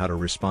 unsure how to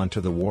respond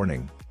to the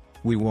warning.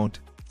 "We won't,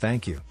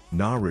 thank you,"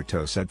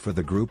 Naruto said for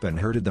the group and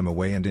herded them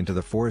away and into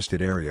the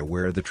forested area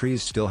where the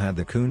trees still had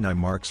the kunai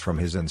marks from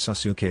his and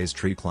Sasuke's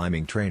tree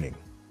climbing training.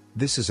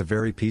 "This is a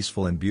very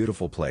peaceful and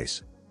beautiful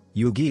place,"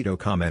 Yugito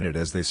commented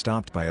as they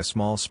stopped by a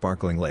small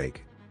sparkling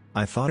lake.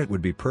 "I thought it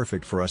would be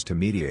perfect for us to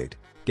mediate,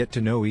 get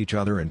to know each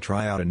other and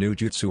try out a new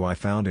jutsu I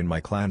found in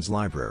my clan's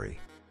library."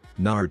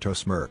 Naruto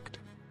smirked.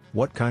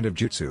 "What kind of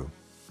jutsu?"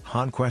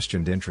 Han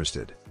questioned,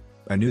 interested.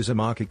 "An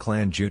Uzumaki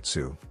clan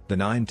jutsu. The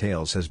Nine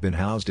Tails has been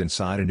housed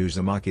inside an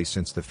Uzumaki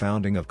since the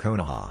founding of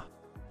Konoha,"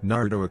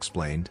 Naruto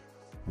explained.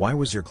 "Why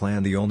was your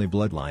clan the only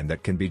bloodline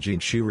that can be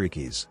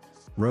Jinchurikis?"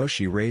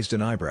 Roshi raised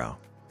an eyebrow.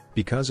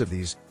 "Because of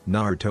these,"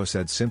 Naruto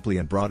said simply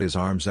and brought his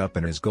arms up,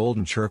 and his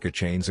golden churka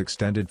chains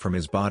extended from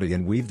his body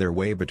and weaved their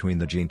way between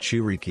the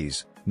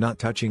Jinchurikis, not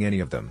touching any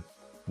of them.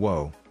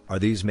 "Whoa, are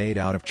these made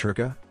out of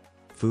churka?"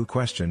 Fu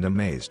questioned,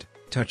 amazed,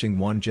 touching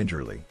one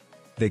gingerly.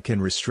 "They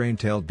can restrain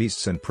tailed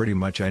beasts and pretty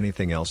much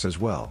anything else as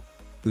well.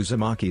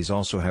 Uzumakis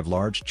also have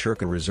large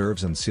churka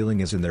reserves and sealing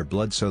is in their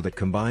blood, so that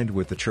combined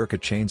with the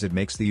churka chains it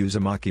makes the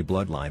Uzumaki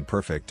bloodline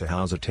perfect to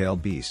house a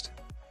tailed beast,"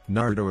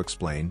 Naruto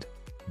explained.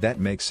 "That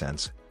makes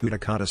sense,"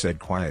 Utakata said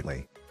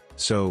quietly.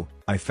 "So,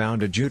 I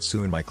found a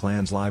jutsu in my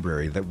clan's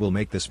library that will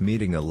make this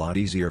meeting a lot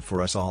easier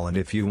for us all, and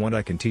if you want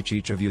I can teach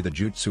each of you the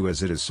jutsu,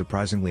 as it is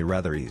surprisingly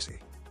rather easy,"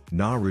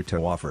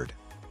 Naruto offered.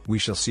 "We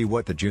shall see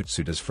what the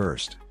jutsu does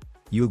first,"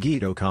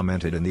 Yugito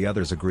commented, and the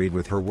others agreed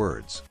with her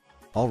words.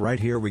 "Alright,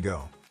 here we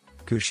go.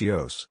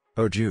 Kushios,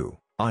 Oju,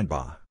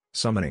 Anba,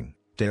 Summoning,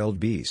 Tailed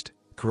Beast,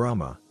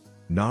 Kurama."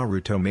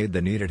 Naruto made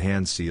the needed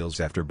hand seals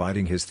after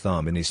biting his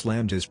thumb, and he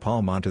slammed his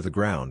palm onto the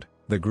ground.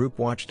 The group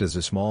watched as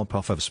a small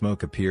puff of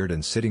smoke appeared,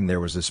 and sitting there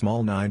was a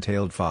small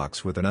nine-tailed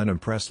fox with an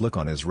unimpressed look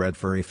on his red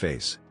furry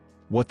face.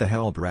 "What the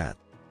hell, brat?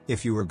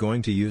 If you were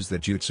going to use the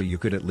jutsu you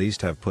could at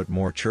least have put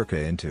more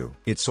churka into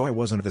it so I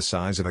wasn't the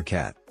size of a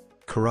cat,"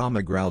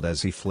 Kurama growled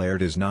as he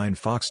flared his 9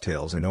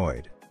 foxtails,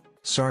 annoyed.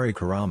 "Sorry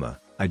Kurama,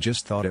 I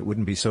just thought it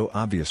wouldn't be so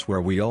obvious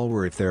where we all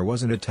were if there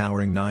wasn't a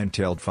towering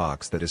 9-tailed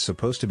fox that is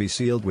supposed to be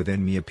sealed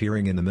within me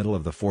appearing in the middle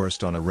of the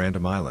forest on a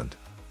random island."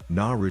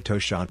 Naruto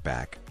shot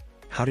back.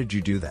 "How did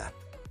you do that?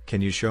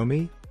 Can you show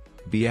me?"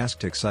 B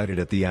asked, excited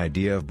at the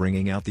idea of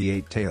bringing out the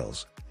 8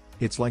 tails.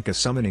 "It's like a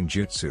summoning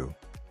jutsu.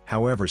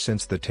 However,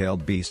 since the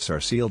tailed beasts are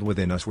sealed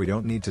within us we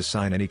don't need to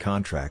sign any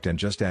contract and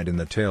just add in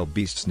the tailed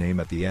beast's name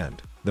at the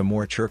end. The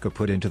more churka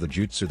put into the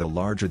jutsu the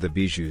larger the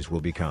bijus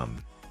will become,"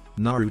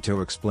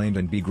 Naruto explained,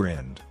 and B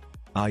grinned.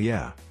 "Ah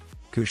yeah.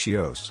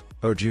 Kushios,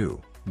 Oju,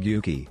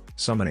 Gyuki,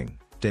 Summoning,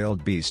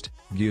 Tailed Beast,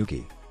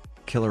 Gyuki.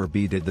 Killer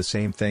Bee did the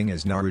same thing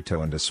as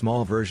Naruto, and a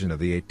small version of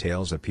the Eight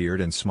Tails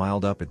appeared and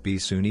smiled up at Bee.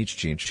 Soon each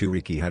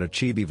Jinchuriki had a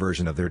chibi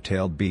version of their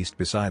tailed beast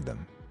beside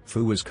them.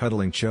 Fu was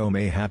cuddling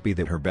Chomei, happy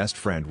that her best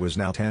friend was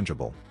now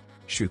tangible.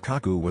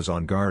 Shukaku was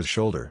on Gaara's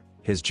shoulder,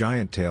 his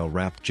giant tail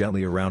wrapped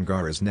gently around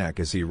Gaara's neck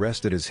as he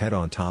rested his head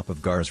on top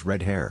of Gaara's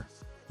red hair.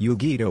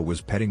 Yugito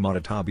was petting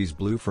Mototabi's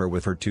blue fur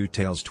with her two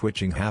tails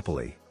twitching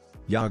happily.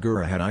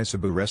 Yagura had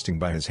Isabu resting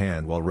by his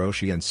hand while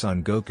Roshi and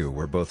Son Goku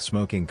were both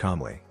smoking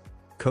calmly.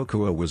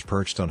 Kokuo was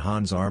perched on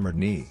Han's armored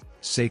knee.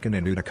 Seiken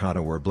and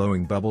Utakata were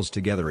blowing bubbles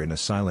together in a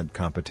silent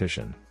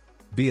competition.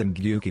 Bee and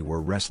Gyuki were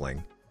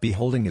wrestling, Bee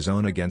holding his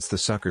own against the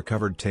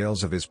sucker-covered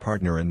tails of his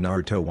partner, and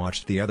Naruto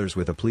watched the others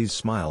with a pleased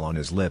smile on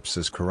his lips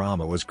as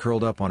Kurama was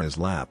curled up on his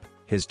lap,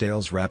 his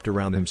tails wrapped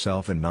around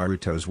himself and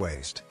Naruto's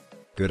waist.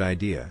 "Good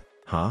idea,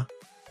 huh?"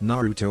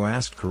 Naruto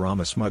asked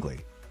Kurama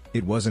smugly.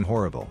 "It wasn't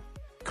horrible."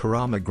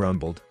 Kurama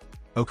grumbled.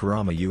 "Oh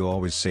Kurama, you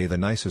always say the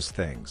nicest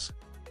things."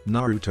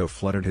 Naruto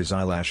fluttered his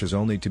eyelashes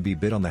only to be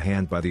bit on the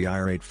hand by the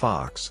irate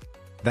fox.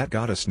 That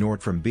got a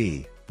snort from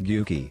Bee,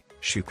 Gyuki,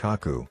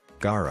 Shukaku,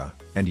 Gaara,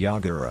 and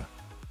Yagura.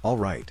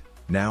 "Alright,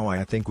 now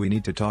I think we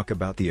need to talk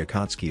about the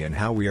Akatsuki and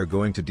how we are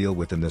going to deal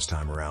with them this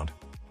time around.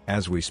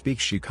 As we speak,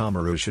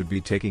 Shikamaru should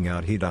be taking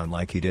out Hidan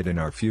like he did in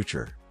our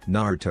future,"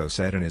 Naruto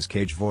said in his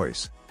cage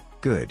voice.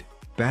 "Good,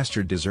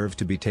 bastard deserves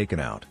to be taken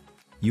out."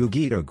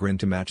 Yugito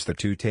grinned to match the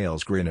two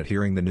tails grin at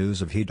hearing the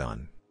news of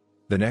Hidan.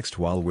 The next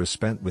while was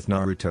spent with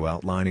Naruto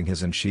outlining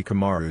his and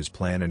Shikamaru's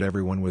plan, and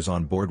everyone was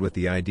on board with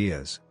the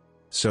ideas.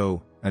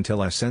 "So,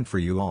 until I sent for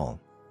you all,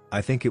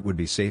 I think it would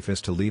be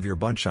safest to leave your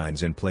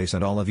bunshines in place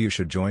and all of you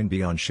should join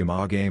me on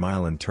Shimagame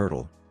Island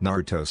Turtle,"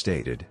 Naruto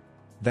stated.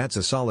 "That's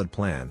a solid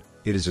plan.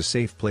 It is a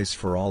safe place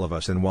for all of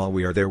us, and while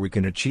we are there we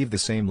can achieve the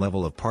same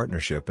level of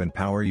partnership and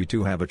power you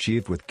two have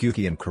achieved with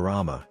Gyuki and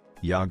Kurama,"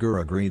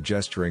 Yagura agreed,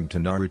 gesturing to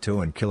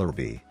Naruto and Killer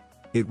Bee.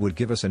 "It would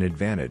give us an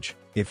advantage,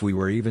 if we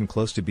were even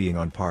close to being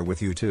on par with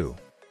you two."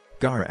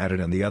 Gaara added,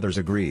 and the others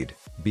agreed,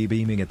 Bee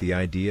beaming at the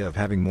idea of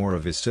having more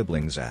of his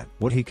siblings at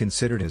what he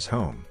considered his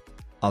home.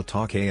 "I'll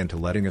talk A into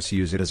letting us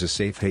use it as a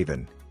safe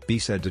haven," Bee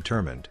said,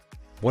 determined.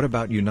 "What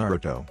about you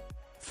Naruto?"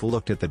 Fu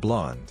looked at the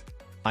blonde.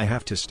 "I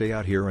have to stay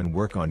out here and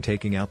work on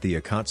taking out the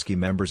Akatsuki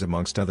members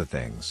amongst other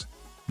things."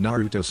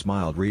 Naruto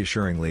smiled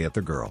reassuringly at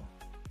the girl.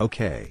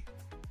 "Okay.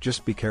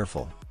 Just be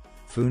careful."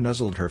 Fu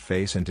nuzzled her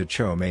face into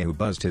Chomei, who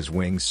buzzed his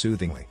wings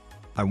soothingly.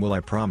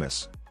 I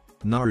promise."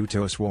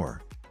 Naruto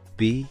swore.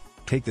 "Bee,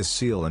 take this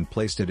seal and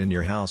placed it in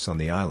your house on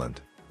the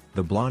island."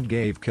 The blonde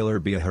gave Killer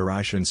Bee a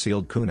Hiraishin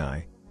sealed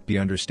kunai. Bee,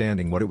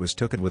 understanding what it was,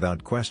 took it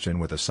without question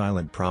with a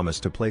silent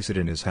promise to place it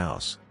in his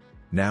house.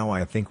 "Now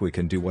I think we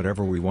can do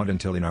whatever we want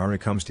until Inara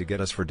comes to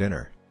get us for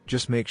dinner.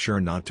 Just make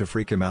sure not to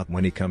freak him out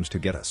when he comes to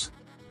get us,"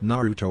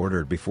 Naruto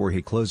ordered before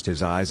he closed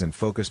his eyes and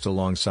focused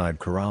alongside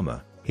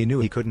Kurama. He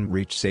knew he couldn't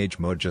reach Sage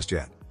Mode just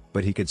yet,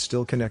 but he could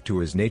still connect to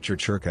his nature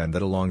chakra, and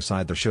that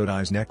alongside the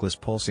Shodai's necklace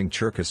pulsing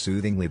chakra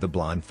soothingly, the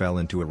blonde fell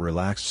into a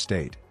relaxed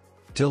state.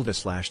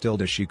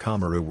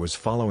 Shikamaru was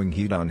following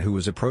Hidan, who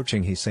was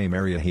approaching the same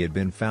area he had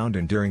been found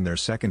in during their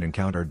second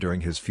encounter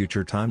during his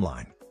future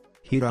timeline.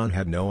 Hidan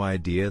had no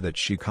idea that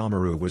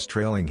Shikamaru was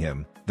trailing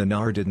him. The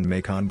Nar didn't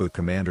make Anbu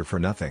commander for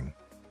nothing.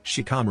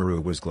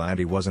 Shikamaru was glad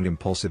he wasn't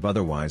impulsive,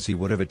 otherwise he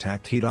would have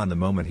attacked Hidan the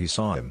moment he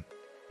saw him.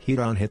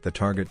 Hidan hit the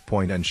target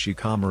point and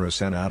Shikamaru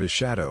sent out his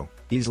shadow,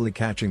 easily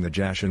catching the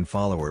Jashin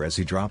follower as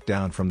he dropped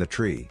down from the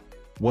tree.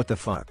 "What the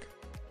fuck?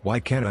 Why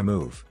can't I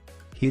move?"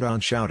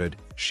 Hidan shouted.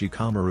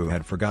 Shikamaru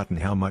had forgotten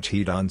how much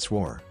Hidan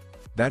swore.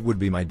 "That would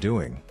be my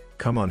doing.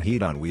 Come on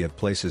Hidan, we have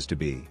places to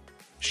be."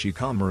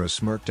 Shikamaru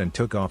smirked and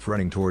took off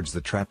running towards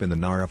the trap in the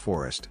Nara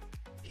forest.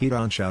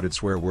 Hidan shouted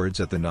swear words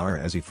at the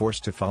Nara as he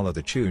forced to follow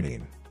the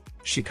Chunin.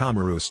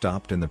 Shikamaru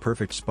stopped in the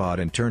perfect spot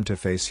and turned to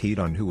face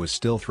Hidan, who was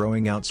still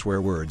throwing out swear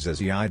words as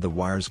he eyed the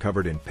wires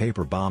covered in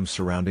paper bombs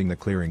surrounding the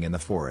clearing in the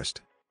forest.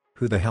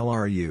 "Who the hell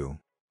are you?"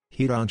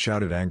 Hidan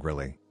shouted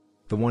angrily.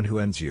 "The one who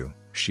ends you,"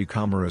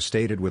 Shikamaru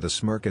stated with a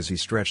smirk as he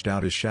stretched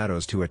out his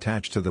shadows to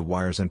attach to the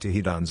wires and to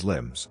Hidan's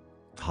limbs.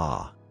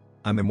 "Ha!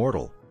 I'm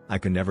immortal, I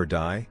can never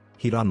die,"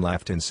 Hidan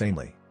laughed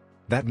insanely.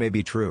 "That may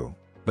be true,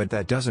 but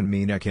that doesn't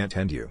mean I can't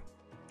end you."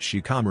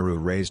 Shikamaru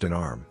raised an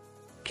arm.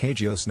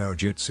 Kageyos no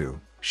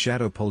Jutsu,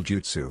 Shadow Pull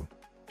Jutsu.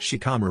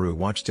 Shikamaru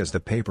watched as the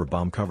paper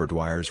bomb-covered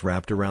wires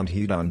wrapped around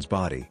Hidan's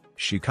body.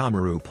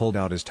 Shikamaru pulled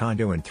out his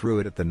Taido and threw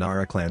it at the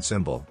Nara clan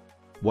symbol.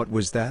 "What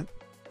was that?"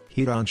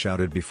 Hidan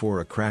shouted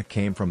before a crack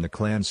came from the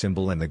clan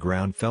symbol and the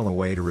ground fell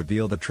away to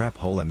reveal the trap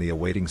hole and the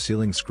awaiting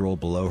ceiling scroll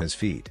below his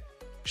feet.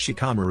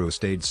 Shikamaru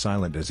stayed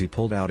silent as he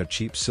pulled out a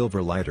cheap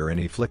silver lighter and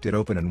he flicked it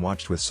open and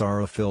watched with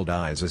sorrow-filled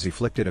eyes as he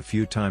flicked it a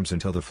few times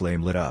until the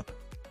flame lit up.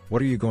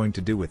 "What are you going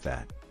to do with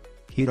that?"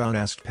 Hidan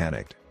asked,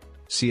 panicked.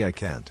 "See, I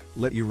can't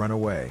let you run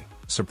away.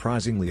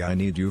 Surprisingly, I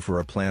need you for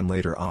a plan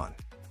later on."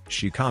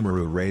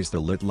 Shikamaru raised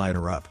the lit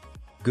lighter up.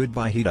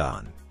 "Goodbye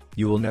Hidan.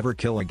 You will never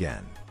kill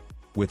again."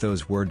 With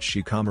those words,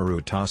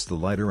 Shikamaru tossed the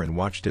lighter and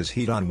watched as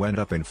Hidan went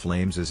up in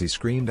flames as he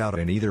screamed out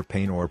in either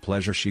pain or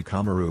pleasure.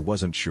 Shikamaru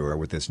wasn't sure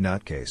with this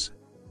nutcase.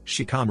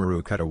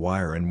 Shikamaru cut a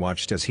wire and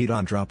watched as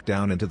Hidan dropped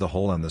down into the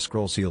hole and the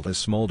scroll sealed his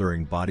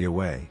smoldering body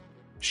away.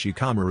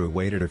 Shikamaru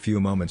waited a few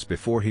moments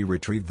before he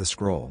retrieved the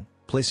scroll,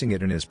 placing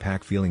it in his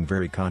pack feeling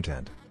very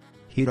content.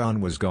 Hidan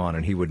was gone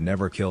and he would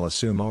never kill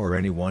Asuma or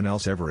anyone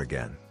else ever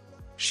again.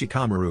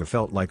 Shikamaru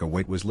felt like a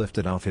weight was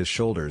lifted off his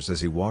shoulders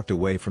as he walked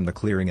away from the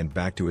clearing and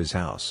back to his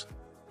house.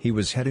 He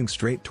was heading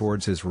straight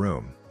towards his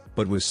room,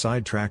 but was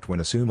sidetracked when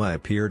Asuma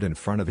appeared in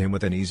front of him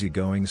with an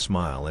easygoing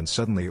smile, and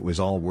suddenly it was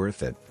all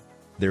worth it.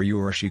 "There you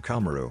are,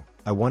 Shikamaru.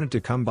 I wanted to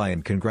come by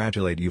and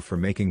congratulate you for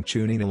making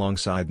Chunin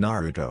alongside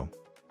Naruto.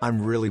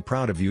 I'm really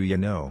proud of you, you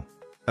know."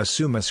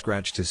 Asuma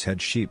scratched his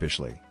head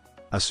sheepishly.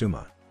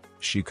 "Asuma."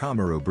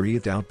 Shikamaru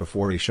breathed out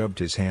before he shoved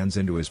his hands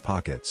into his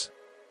pockets.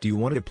 "Do you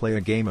want to play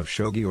a game of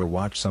shogi or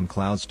watch some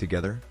clouds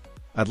together?"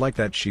 "I'd like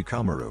that,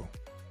 Shikamaru."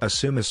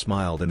 Asuma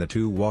smiled and the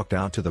two walked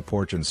out to the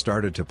porch and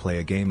started to play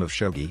a game of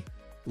shogi.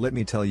 "Let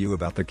me tell you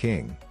about the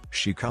king,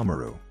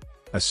 Shikamaru."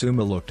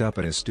 Asuma looked up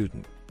at his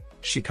student.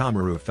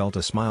 Shikamaru felt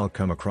a smile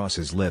come across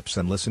his lips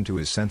and listened to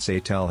his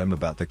sensei tell him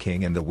about the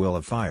king and the will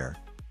of fire.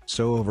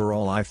 "So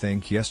overall I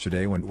think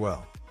yesterday went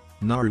well."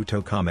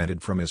 Naruto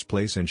commented from his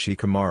place in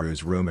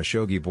Shikamaru's room, a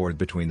shogi board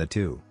between the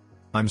two.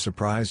 "I'm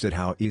surprised at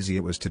how easy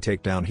it was to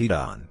take down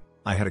Hidan.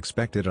 I had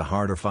expected a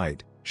harder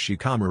fight,"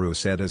 Shikamaru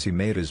said as he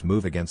made his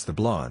move against the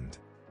blonde.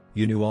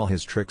 "You knew all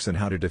his tricks and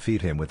how to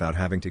defeat him without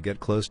having to get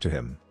close to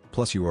him,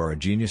 plus you are a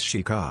genius,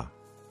 Shika,"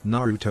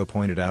 Naruto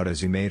pointed out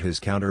as he made his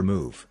counter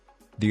move.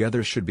 "The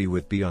others should be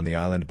with B on the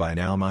island by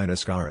now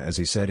minus Gaara, as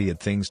he said he had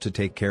things to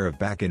take care of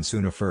back in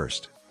Suna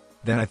first.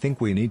 Then I think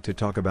we need to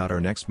talk about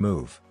our next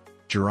move.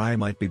 Jiraiya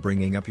might be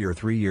bringing up your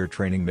 3-year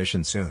training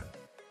mission soon."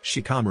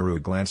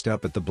 Shikamaru glanced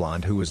up at the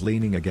blonde who was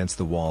leaning against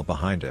the wall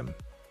behind him.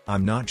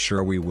 "I'm not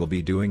sure we will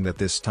be doing that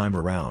this time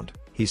around.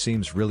 He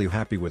seems really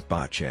happy with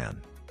Bachan,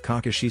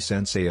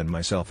 Kakashi-sensei and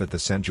myself at the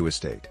Senju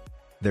estate.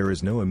 There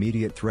is no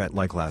immediate threat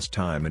like last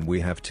time, and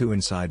we have 2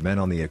 inside men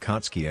on the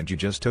Akatsuki and you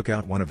just took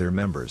out one of their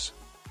members,"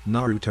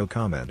 Naruto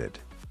commented.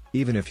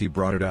 "Even if he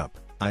brought it up,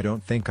 I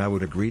don't think I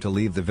would agree to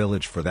leave the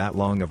village for that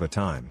long of a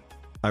time.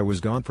 I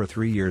was gone for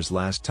 3 years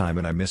last time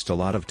and I missed a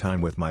lot of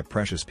time with my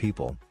precious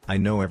people. I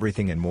know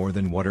everything and more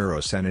than what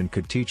Uro-sennin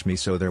could teach me,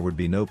 so there would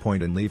be no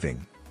point in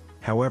leaving.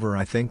 However,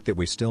 I think that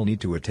we still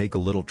need to take a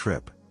little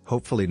trip,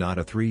 hopefully not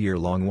a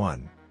 3-year-long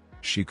one."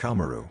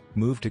 Shikamaru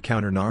moved to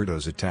counter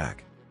Naruto's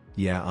attack.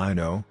 "Yeah, I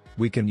know,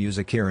 we can use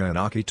Akira and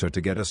Akito to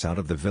get us out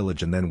of the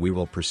village and then we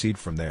will proceed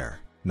from there,"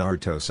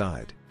 Naruto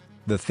sighed.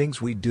 "The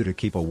things we do to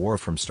keep a war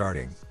from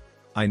starting.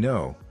 I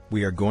know,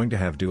 we are going to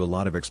have to do a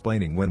lot of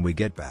explaining when we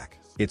get back.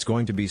 It's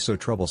going to be so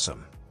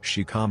troublesome,"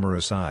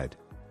 Shikamaru sighed.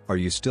 "Are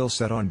you still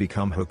set on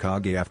become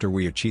Hokage after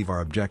we achieve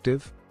our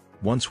objective?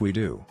 Once we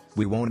do,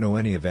 we won't know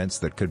any events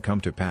that could come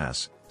to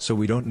pass, so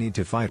we don't need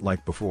to fight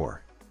like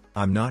before."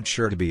 "I'm not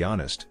sure, to be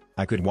honest.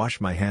 I could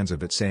wash my hands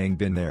of it, saying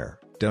been there,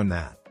 done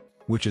that.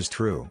 Which is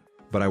true,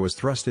 but I was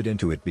thrusted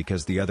into it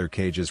because the other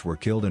Kages were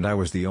killed and I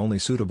was the only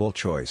suitable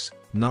choice,"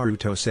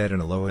 Naruto said in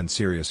a low and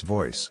serious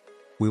voice.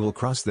 "We will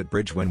cross that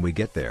bridge when we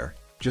get there.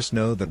 Just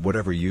know that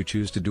whatever you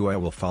choose to do I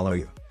will follow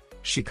you."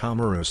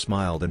 Shikamaru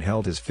smiled and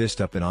held his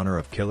fist up in honor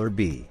of Killer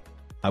B.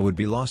 "I would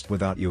be lost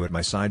without you at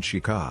my side,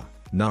 Shika,"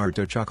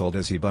 Naruto chuckled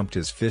as he bumped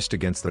his fist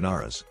against the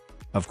Nara's.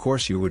 "Of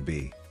course you would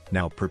be,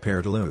 now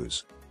prepare to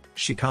lose."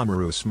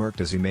 Shikamaru smirked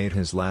as he made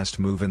his last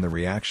move, and the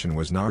reaction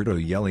was Naruto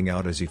yelling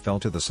out as he fell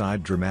to the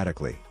side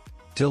dramatically.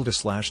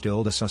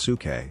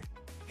 Sasuke.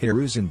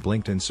 Hiruzen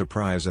blinked in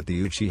surprise at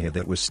the Uchiha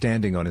that was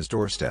standing on his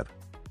doorstep.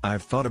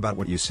 "I've thought about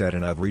what you said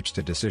and I've reached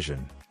a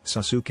decision,"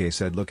 Sasuke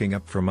said, looking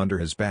up from under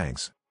his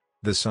bangs.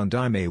 The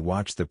Sandaime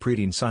watched the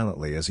preteen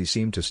silently as he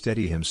seemed to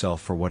steady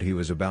himself for what he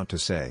was about to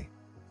say.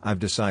 I've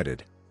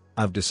decided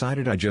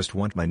I just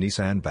want my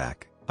Nisan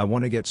back. I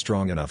want to get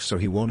strong enough so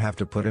he won't have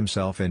to put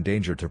himself in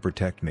danger to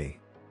protect me.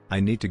 I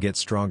need to get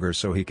stronger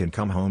so he can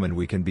come home and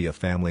we can be a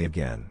family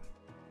again.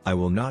 I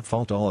will not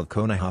fault all of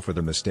Konoha for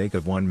the mistake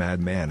of one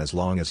madman as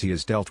long as he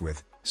is dealt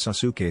with,"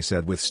 Sasuke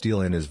said with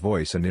steel in his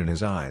voice and in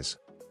his eyes.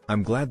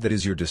 "I'm glad that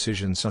is your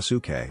decision,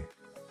 Sasuke.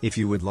 If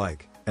you would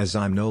like, as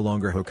I'm no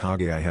longer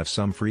Hokage, I have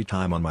some free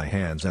time on my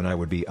hands and I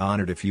would be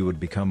honored if you would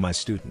become my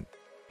student."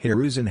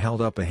 Hiruzen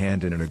held up a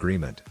hand in an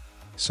agreement.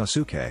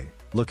 Sasuke,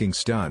 looking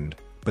stunned,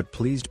 but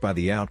pleased by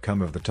the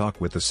outcome of the talk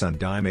with the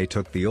Sandaime,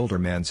 took the older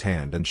man's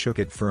hand and shook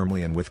it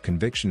firmly and with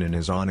conviction in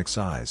his onyx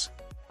eyes.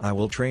 "I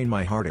will train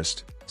my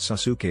hardest,"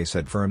 Sasuke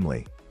said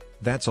firmly.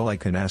 "That's all I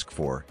can ask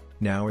for.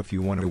 Now if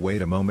you want to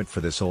wait a moment for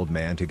this old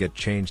man to get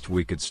changed,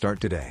 we could start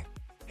today."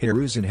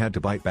 Hiruzen had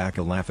to bite back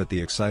a laugh at the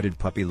excited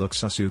puppy look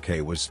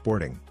Sasuke was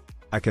sporting.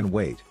 "I can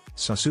wait,"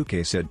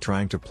 Sasuke said,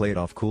 trying to play it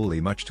off coolly,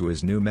 much to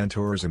his new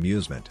mentor's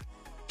amusement.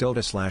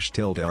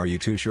 Are you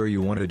too sure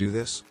you want to do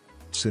this?"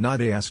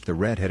 Tsunade asked the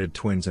red-headed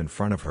twins in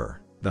front of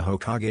her, the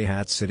Hokage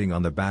hat sitting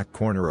on the back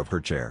corner of her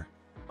chair.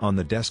 On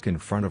the desk in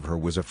front of her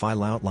was a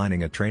file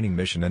outlining a training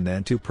mission and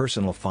then 2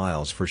 personal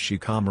files for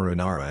Shikamaru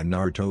Nara and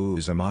Naruto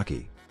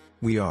Uzumaki.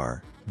 "We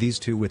are, these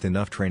two with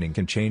enough training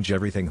can change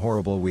everything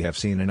horrible we have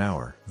seen in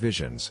our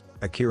visions,"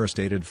 Akira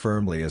stated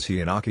firmly as he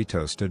and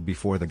Akito stood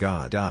before the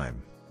god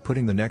dime.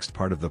 putting the next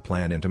part of the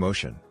plan into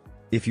motion.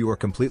 If you are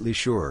completely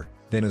sure,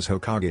 then as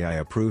Hokage I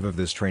approve of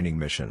this training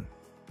mission.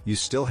 You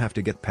still have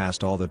to get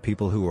past all the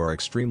people who are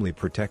extremely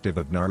protective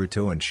of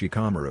Naruto and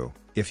Shikamaru.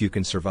 If you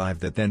can survive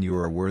that, then you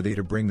are worthy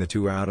to bring the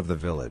two out of the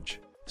village.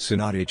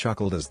 Tsunade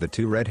chuckled as the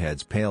two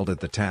redheads paled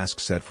at the task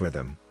set for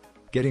them.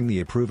 Getting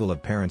the approval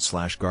of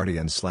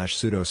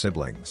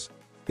parents/guardians/pseudo-siblings.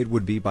 It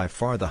would be by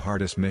far the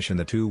hardest mission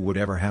the two would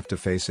ever have to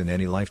face in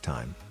any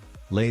lifetime.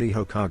 Lady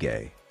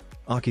Hokage.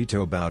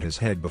 Akito bowed his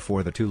head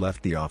before the two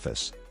left the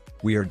office.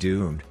 We are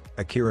doomed,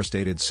 Akira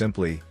stated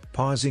simply,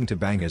 pausing to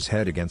bang his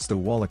head against the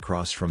wall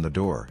across from the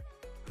door.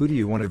 Who do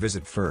you want to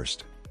visit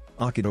first?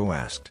 Akito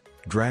asked,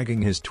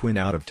 dragging his twin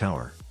out of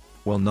tower.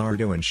 Well,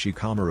 Naruto and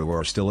Shikamaru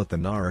are still at the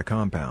Nara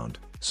compound,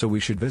 so we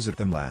should visit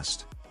them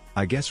last.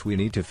 I guess we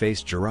need to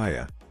face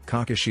Jiraiya,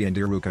 Kakashi and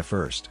Iruka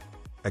first.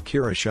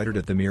 Akira shuddered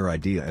at the mere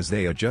idea as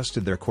they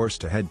adjusted their course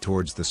to head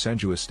towards the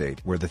Senju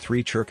estate where the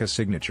three Churka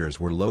signatures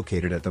were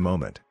located at the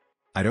moment.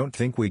 I don't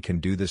think we can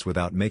do this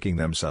without making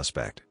them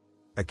suspect.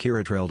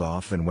 Akira trailed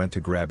off and went to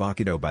grab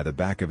Akito by the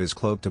back of his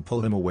cloak to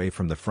pull him away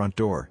from the front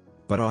door,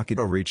 but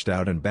Akito reached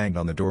out and banged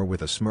on the door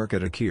with a smirk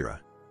at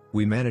Akira.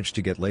 We managed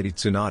to get Lady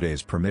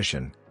Tsunade's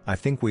permission, I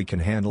think we can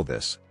handle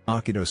this,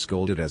 Akito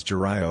scolded as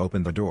Jiraiya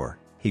opened the door.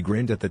 He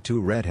grinned at the two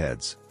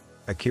redheads.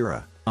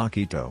 Akira,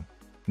 Akito.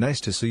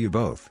 Nice to see you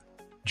both.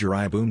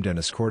 Jiraiya boomed and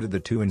escorted the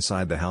two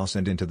inside the house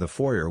and into the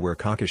foyer where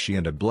Kakashi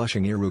and a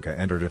blushing Iruka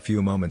entered a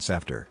few moments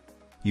after.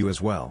 You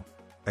as well.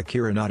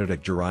 Akira nodded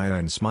at Jiraiya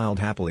and smiled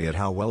happily at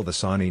how well the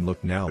Sannin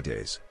looked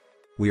nowadays.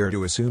 We are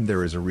to assume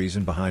there is a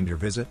reason behind your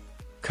visit?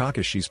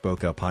 Kakashi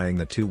spoke up, eyeing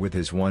the two with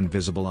his one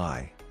visible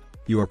eye.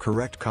 You are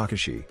correct,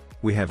 Kakashi,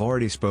 we have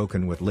already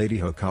spoken with Lady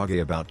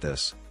Hokage about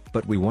this,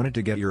 but we wanted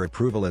to get your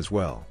approval as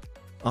well.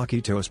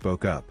 Akito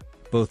spoke up,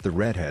 both the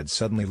redheads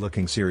suddenly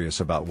looking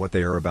serious about what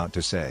they are about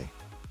to say.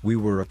 We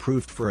were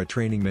approved for a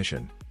training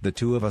mission. The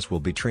two of us will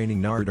be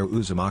training Naruto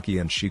Uzumaki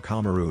and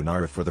Shikamaru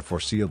Nara for the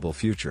foreseeable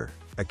future,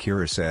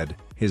 Akira said,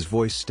 his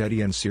voice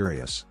steady and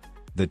serious.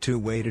 The two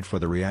waited for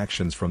the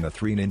reactions from the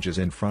three ninjas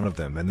in front of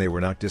them and they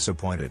were not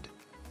disappointed.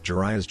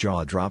 Jiraiya's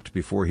jaw dropped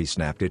before he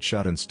snapped it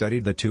shut and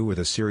studied the two with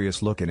a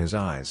serious look in his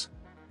eyes.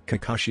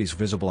 Kakashi's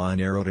visible eye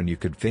narrowed and you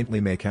could faintly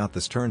make out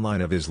the stern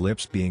line of his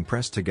lips being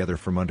pressed together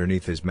from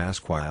underneath his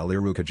mask, while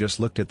Iruka just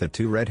looked at the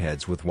two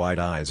redheads with wide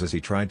eyes as he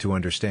tried to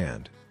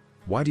understand.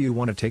 Why do you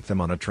want to take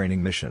them on a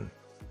training mission?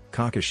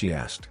 Kakashi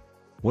asked.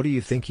 What do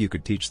you think you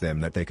could teach them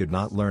that they could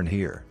not learn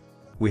here?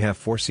 We have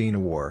foreseen a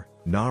war.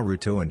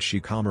 Naruto and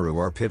Shikamaru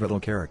are pivotal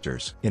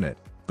characters in it,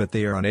 but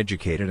they are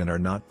uneducated and are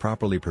not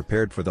properly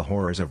prepared for the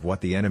horrors of what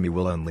the enemy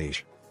will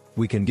unleash.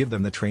 We can give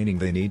them the training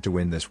they need to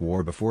win this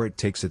war before it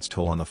takes its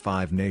toll on the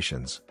five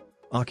nations.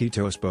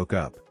 Akito spoke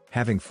up,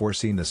 having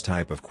foreseen this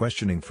type of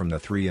questioning from the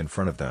three in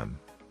front of them.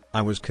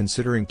 I was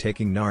considering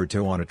taking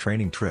Naruto on a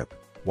training trip.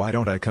 Why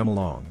don't I come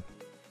along?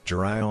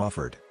 Jiraiya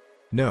offered.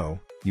 No,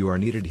 you are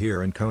needed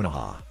here in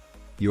Konoha.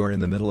 You are in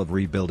the middle of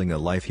rebuilding a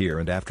life here,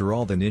 and after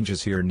all the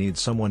ninjas here need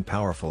someone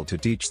powerful to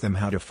teach them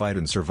how to fight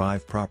and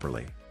survive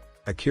properly.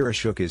 Akira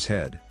shook his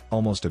head,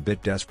 almost a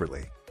bit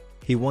desperately.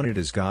 He wanted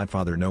his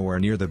godfather nowhere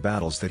near the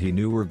battles that he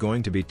knew were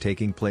going to be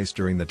taking place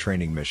during the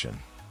training mission.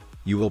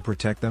 You will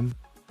protect them?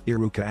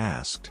 Iruka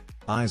asked,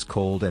 eyes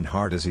cold and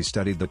hard as he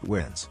studied the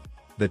twins.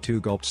 The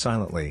two gulped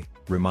silently,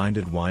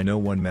 reminded why no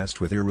one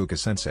messed with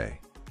Iruka-sensei.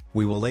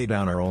 We will lay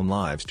down our own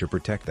lives to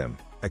protect them,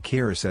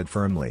 Akira said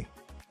firmly.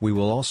 We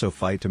will also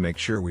fight to make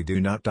sure we do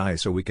not die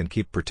so we can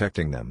keep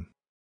protecting them.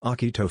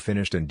 Akito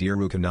finished and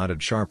Iruka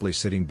nodded sharply,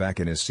 sitting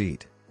back in his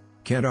seat.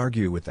 Can't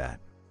argue with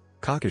that.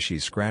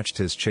 Kakashi scratched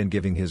his chin,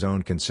 giving his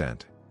own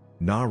consent.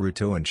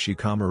 Naruto and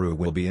Shikamaru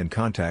will be in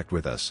contact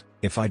with us.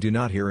 If I do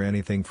not hear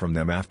anything from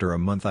them after a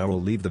month, I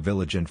will leave the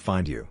village and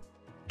find you.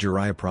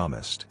 Jiraiya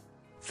promised.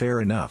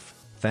 Fair enough,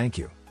 thank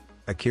you.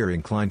 Akira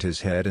inclined his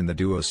head and the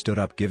duo stood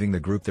up, giving the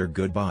group their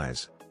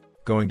goodbyes.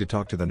 Going to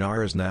talk to the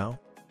Naras now?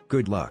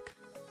 Good luck.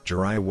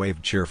 Jiraiya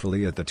waved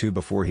cheerfully at the two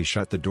before he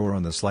shut the door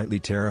on the slightly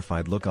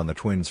terrified look on the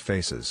twins'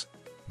 faces.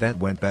 That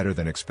went better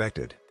than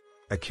expected.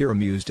 Akira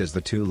mused as the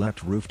two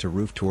leapt roof to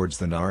roof towards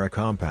the Nara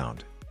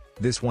compound.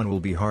 This one will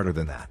be harder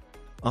than that.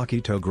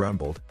 Akito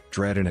grumbled,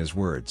 dread in his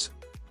words.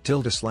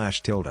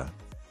 /.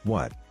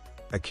 What?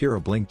 Akira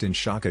blinked in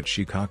shock at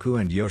Shikaku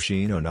and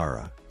Yoshino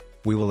Nara.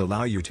 We will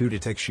allow you two to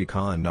take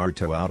Shika and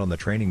Naruto out on the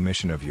training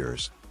mission of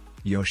yours.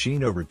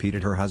 Yoshino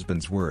repeated her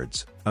husband's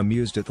words,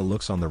 amused at the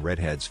looks on the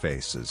redheads'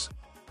 faces.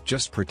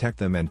 Just protect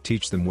them and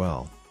teach them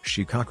well,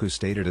 Shikaku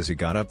stated as he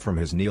got up from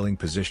his kneeling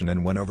position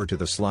and went over to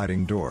the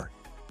sliding door.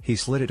 He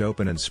slid it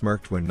open and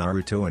smirked when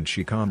Naruto and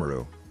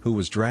Shikamaru, who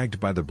was dragged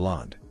by the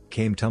blonde,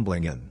 came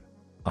tumbling in.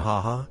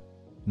 Ahaha?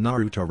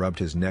 Naruto rubbed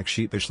his neck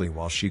sheepishly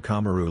while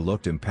Shikamaru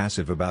looked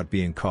impassive about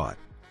being caught.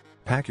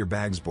 Pack your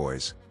bags,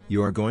 boys,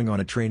 you are going on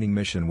a training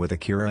mission with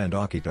Akira and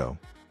Akito.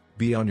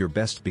 Be on your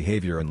best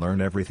behavior and learn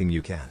everything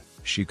you can,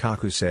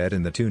 Shikaku said,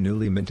 and the two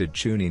newly minted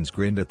chunins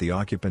grinned at the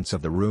occupants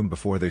of the room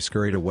before they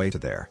scurried away to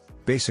their,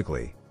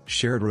 basically,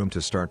 shared room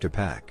to start to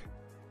pack.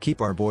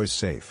 Keep our boys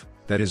safe,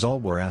 that is all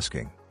we're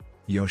asking.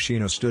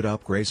 Yoshino stood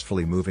up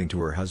gracefully, moving to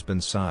her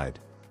husband's side.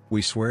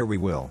 "We swear we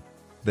will,"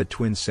 the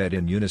twins said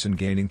in unison,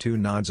 gaining 2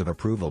 nods of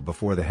approval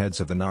before the heads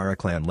of the Nara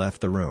clan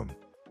left the room.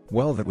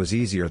 Well, that was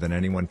easier than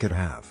anyone could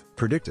have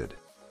predicted.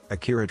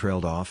 Akira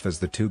trailed off as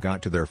the two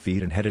got to their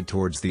feet and headed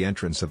towards the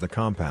entrance of the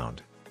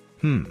compound.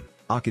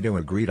 Akito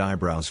agreed,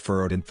 eyebrows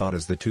furrowed in thought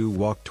as the two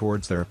walked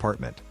towards their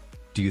apartment.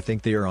 "Do you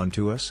think they are on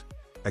to us?"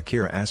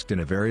 Akira asked in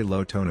a very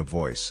low tone of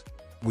voice.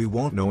 "We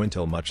won't know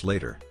until much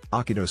later,"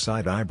 Akito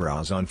sighed,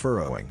 eyebrows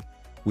unfurrowing.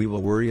 "We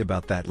will worry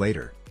about that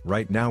later.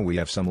 Right now we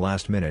have some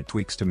last-minute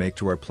tweaks to make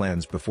to our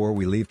plans before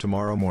we leave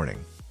tomorrow morning."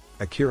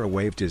 Akira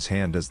waved his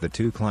hand as the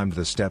two climbed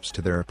the steps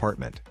to their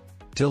apartment.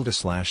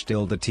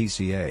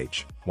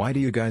 _TCH, why do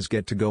you guys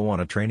get to go on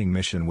a training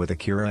mission with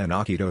Akira and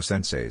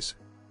Akito-senseis?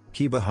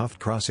 Kiba huffed,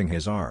 crossing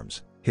his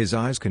arms, his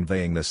eyes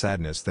conveying the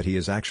sadness that he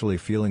is actually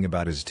feeling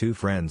about his two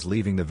friends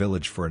leaving the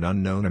village for an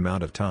unknown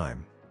amount of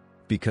time.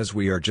 "Because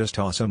we are just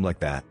awesome like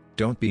that,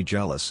 don't be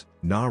jealous,"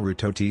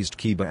 Naruto teased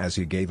Kiba as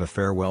he gave a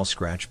farewell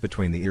scratch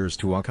between the ears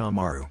to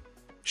Shikamaru.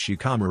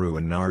 Shikamaru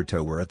and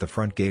Naruto were at the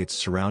front gates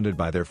surrounded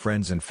by their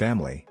friends and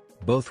family.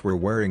 Both were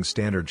wearing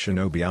standard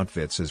shinobi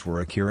outfits, as were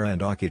Akira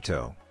and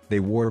Akito. They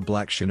wore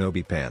black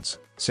shinobi pants,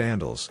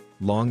 sandals,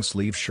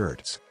 long-sleeve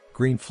shirts,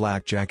 green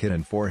flak jacket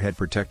and forehead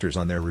protectors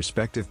on their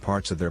respective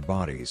parts of their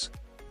bodies.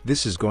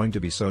 "This is going to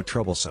be so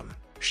troublesome,"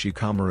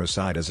 Shikamaru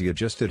sighed as he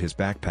adjusted his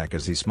backpack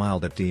as he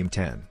smiled at Team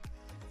 10.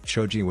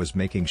 Choji was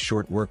making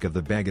short work of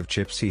the bag of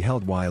chips he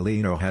held, while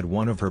Ino had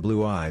one of her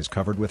blue eyes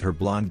covered with her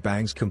blonde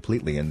bangs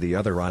completely and the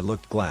other eye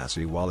looked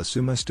glassy, while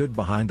Asuma stood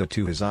behind the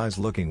two, his eyes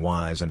looking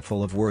wise and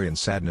full of worry and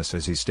sadness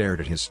as he stared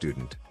at his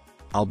student.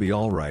 "I'll be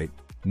alright,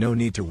 no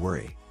need to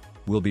worry.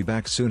 We'll be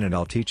back soon and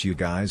I'll teach you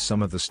guys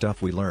some of the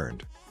stuff we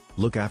learned.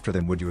 Look after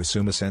them, would you,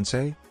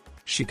 Asuma-sensei?"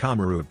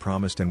 Shikamaru had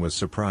promised and was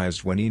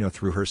surprised when Ino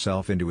threw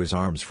herself into his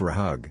arms for a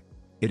hug.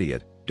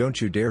 "Idiot,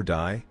 don't you dare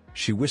die,"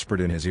 she whispered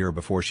in his ear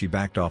before she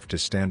backed off to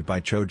stand by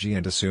Choji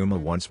and Asuma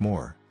once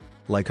more.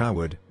 "Like I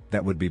would,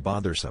 that would be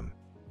bothersome."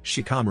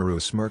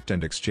 Shikamaru smirked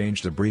and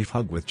exchanged a brief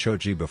hug with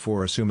Choji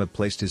before Asuma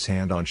placed his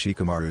hand on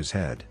Shikamaru's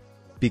head.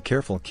 "Be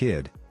careful,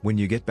 kid, when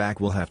you get back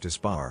we'll have to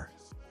spar."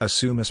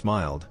 Asuma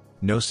smiled,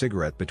 no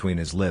cigarette between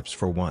his lips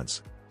for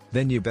once.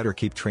 "Then you better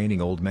keep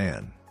training, old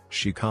man,"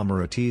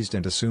 Shikamaru teased,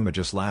 and Asuma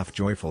just laughed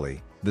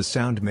joyfully, the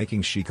sound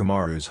making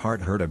Shikamaru's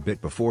heart hurt a bit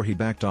before he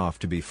backed off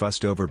to be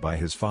fussed over by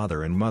his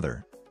father and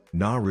mother.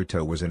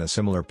 Naruto was in a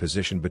similar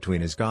position between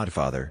his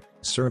godfather,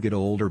 surrogate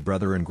older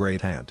brother and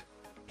great aunt.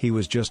 He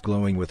was just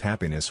glowing with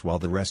happiness while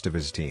the rest of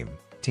his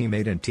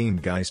teammate and team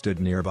guy stood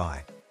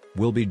nearby.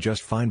 "We'll be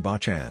just fine,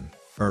 Bachan,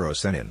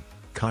 Uro-senin,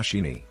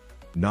 Kashini,"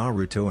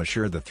 Naruto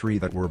assured the three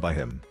that were by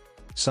him.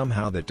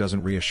 "Somehow that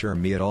doesn't reassure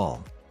me at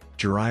all,"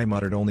 Jirai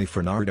muttered, only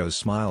for Naruto's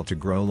smile to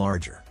grow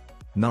larger.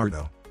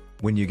 "Naruto,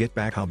 when you get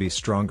back I'll be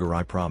stronger,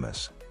 I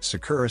promise,"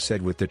 Sakura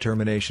said with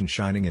determination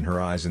shining in her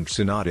eyes, and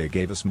Tsunade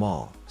gave a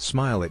small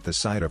smile at the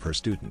sight of her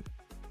student.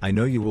 "I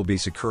know you will be,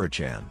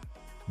 Sakura-chan.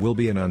 We'll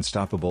be an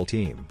unstoppable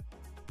team."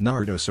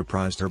 Naruto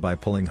surprised her by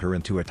pulling her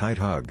into a tight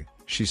hug.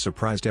 She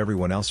surprised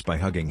everyone else by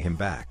hugging him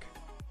back.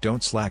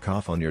 "Don't slack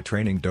off on your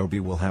training,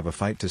 Dobi. We'll have a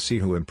fight to see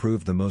who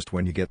improved the most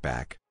when you get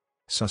back."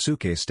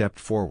 Sasuke stepped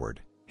forward,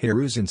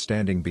 Hiruzen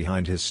standing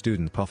behind his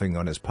student puffing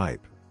on his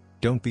pipe.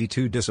 "Don't be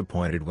too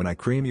disappointed when I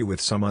cream you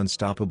with some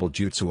unstoppable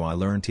jutsu I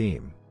learned,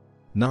 team."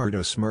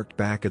 Naruto smirked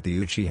back at the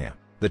Uchiha.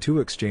 The two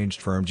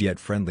exchanged firm yet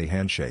friendly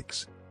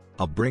handshakes.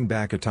 "I'll bring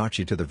back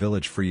Itachi to the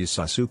village for you,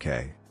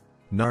 Sasuke,"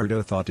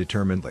 Naruto thought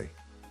determinedly.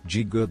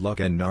 "Gee, good luck."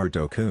 "And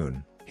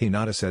Naruto-kun,"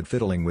 Hinata said,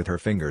 fiddling with her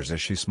fingers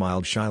as she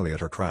smiled shyly at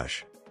her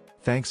crush.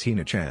 "Thanks,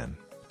 Hina-chan,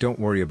 don't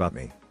worry about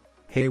me."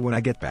 "Hey, when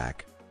I get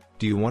back,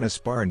 do you want to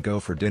spar and go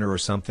for dinner or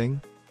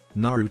something?"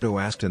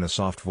 Naruto asked in a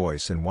soft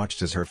voice and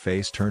watched as her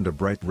face turned a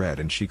bright red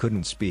and she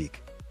couldn't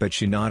speak, but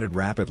she nodded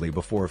rapidly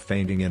before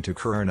fainting into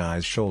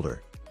Kurenai's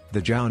shoulder.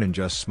 The Jounin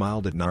just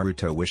smiled at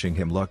Naruto, wishing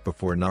him luck,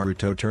 before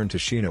Naruto turned to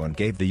Shino and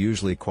gave the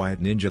usually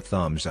quiet ninja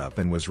thumbs up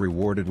and was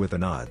rewarded with a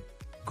nod.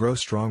 "Grow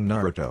strong,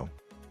 Naruto."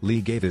 Lee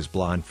gave his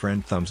blonde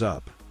friend thumbs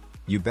up.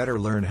 "You better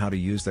learn how to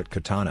use that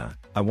katana,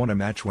 I want a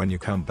match when you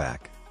come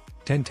back."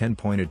 Tenten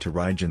pointed to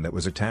Raijin that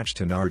was attached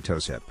to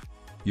Naruto's hip.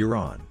 "You're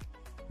on."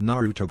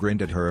 Naruto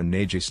grinned at her and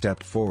Neji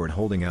stepped forward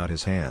holding out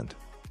his hand.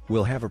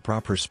 "We'll have a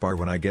proper spar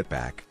when I get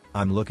back.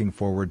 I'm looking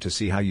forward to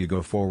see how you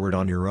go forward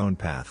on your own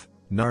path,"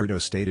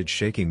 Naruto stated,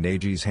 shaking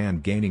Neji's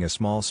hand, gaining a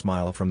small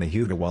smile from the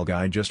Hyuga while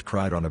guy just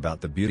cried on about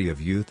the beauty of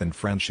youth and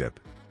friendship.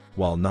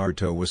 While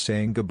Naruto was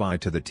saying goodbye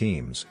to the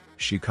teams,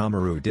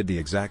 Shikamaru did the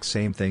exact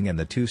same thing, and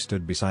the two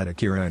stood beside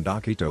Akira and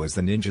Akito as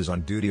the ninjas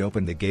on duty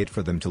opened the gate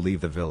for them to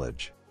leave the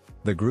village.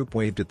 The group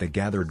waved at the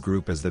gathered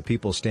group as the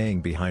people staying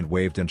behind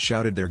waved and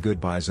shouted their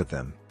goodbyes at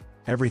them.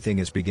 "Everything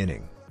is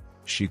beginning,"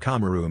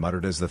 Shikamaru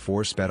muttered as the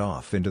four sped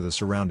off into the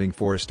surrounding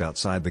forest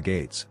outside the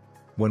gates.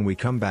 "When we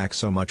come back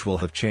so much will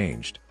have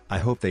changed, I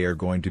hope they are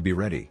going to be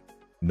ready,"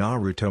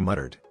 Naruto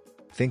muttered.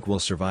 "Think we'll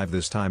survive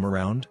this time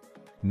around?"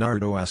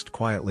 Naruto asked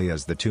quietly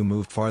as the two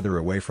moved farther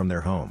away from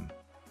their home.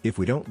 "If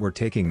we don't, we're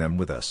taking them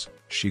with us,"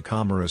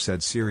 Shikamaru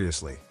said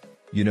seriously.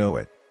 "You know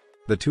it."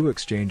 The two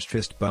exchanged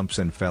fist bumps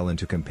and fell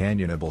into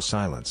companionable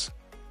silence.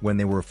 When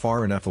they were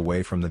far enough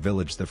away from the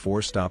village, the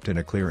four stopped in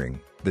a clearing.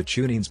 The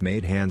Chunins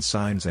made hand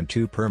signs and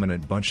two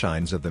permanent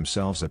bunshines of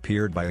themselves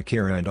appeared by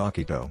Akira and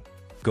Akito.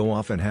 Go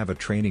off and have a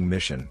training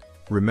mission.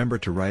 Remember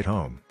to write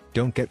home,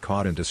 don't get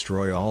caught and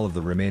destroy all of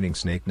the remaining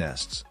snake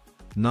nests.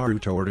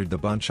 Naruto ordered the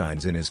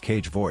bunshines in his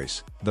cage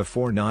voice. The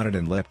four nodded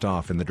and leapt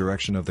off in the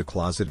direction of the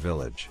closet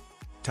village.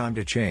 Time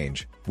to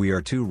change, we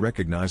are too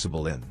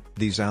recognizable in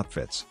these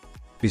outfits.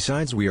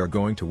 Besides, we are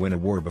going to win a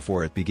war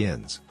before it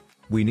begins.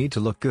 We need to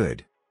look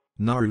good.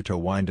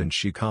 Naruto whined and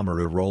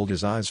Shikamaru rolled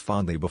his eyes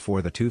fondly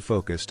before the two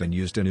focused and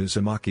used an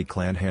Uzumaki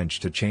clan henge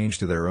to change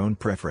to their own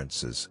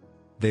preferences.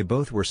 They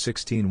both were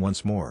 16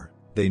 once more.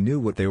 They knew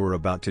what they were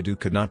about to do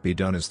could not be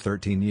done as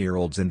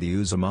 13-year-olds, and the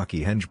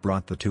Uzumaki henge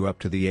brought the two up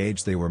to the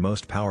age they were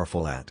most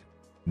powerful at.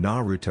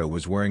 Naruto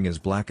was wearing his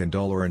black and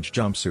dull orange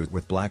jumpsuit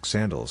with black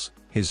sandals,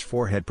 his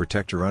forehead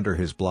protector under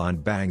his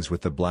blonde bangs with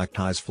the black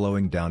ties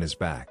flowing down his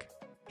back.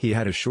 He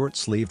had a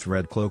short-sleeved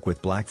red cloak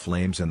with black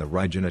flames and the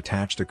Raijin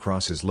attached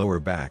across his lower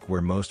back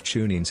where most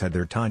Chunins had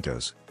their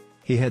tantos.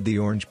 He had the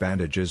orange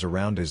bandages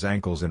around his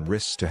ankles and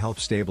wrists to help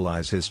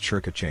stabilize his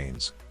churka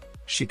chains.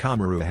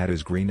 Shikamaru had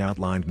his green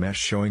outlined mesh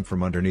showing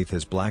from underneath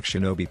his black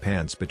shinobi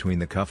pants between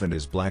the cuff and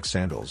his black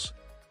sandals.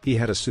 He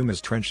had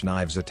Asuma's trench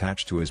knives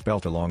attached to his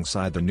belt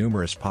alongside the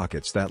numerous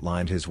pockets that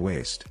lined his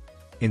waist.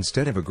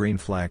 Instead of a green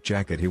flak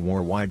jacket, he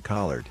wore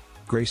wide-collared,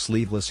 gray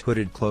sleeveless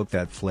hooded cloak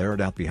that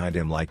flared out behind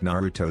him like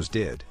Naruto's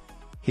did.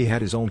 He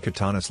had his own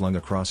katana slung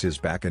across his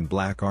back and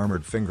black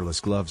armored fingerless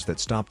gloves that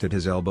stopped at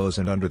his elbows,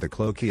 and under the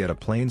cloak he had a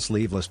plain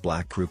sleeveless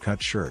black crew-cut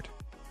shirt.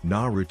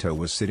 Naruto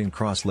was sitting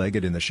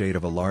cross-legged in the shade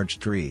of a large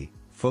tree,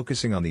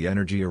 focusing on the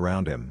energy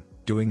around him,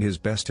 doing his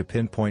best to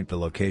pinpoint the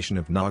location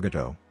of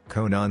Nagato,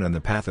 Konan and the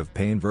Path of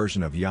Pain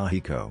version of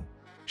Yahiko.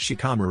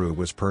 Shikamaru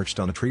was perched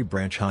on a tree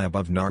branch high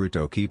above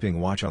Naruto,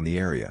 keeping watch on the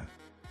area.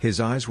 His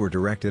eyes were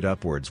directed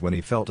upwards when he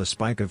felt a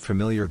spike of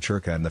familiar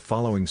churka and the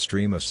following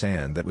stream of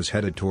sand that was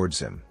headed towards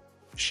him.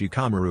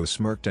 Shikamaru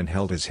smirked and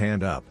held his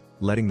hand up,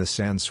 letting the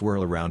sand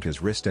swirl around his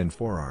wrist and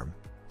forearm,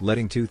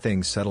 letting two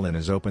things settle in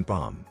his open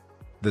palm.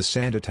 The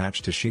sand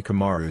attached to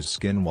Shikamaru's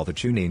skin while the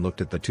Chunin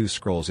looked at the two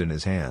scrolls in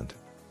his hand.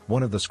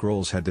 One of the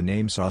scrolls had the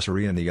name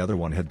Sasori and the other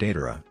one had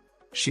Datara.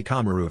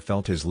 Shikamaru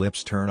felt his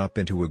lips turn up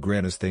into a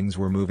grin as things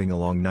were moving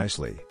along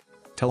nicely.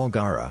 Tell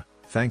Gaara,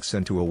 thanks,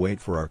 and to await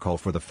for our call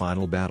for the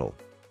final battle.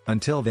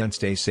 Until then,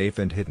 stay safe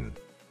and hidden.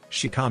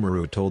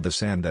 Shikamaru told the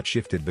sand that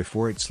shifted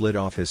before it slid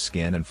off his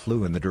skin and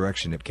flew in the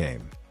direction it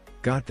came.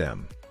 Got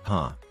them,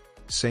 huh?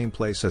 Same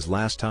place as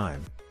last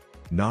time.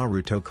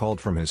 Naruto called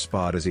from his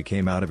spot as he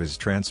came out of his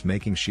trance,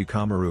 making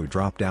Shikamaru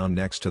drop down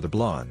next to the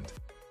blonde.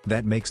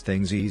 That makes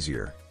things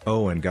easier.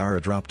 Oh, and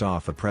Gaara dropped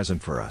off a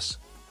present for us.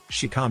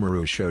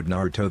 Shikamaru showed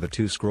Naruto the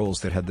two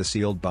scrolls that had the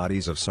sealed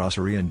bodies of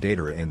Sasori and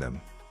Datara in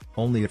them.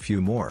 Only a few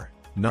more,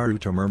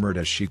 Naruto murmured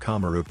as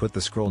Shikamaru put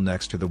the scroll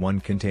next to the one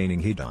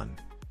containing Hidan.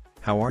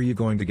 How are you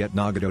going to get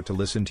Nagato to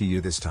listen to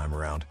you this time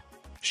around?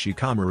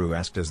 Shikamaru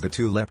asked as the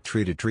two leapt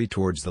tree to tree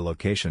towards the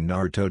location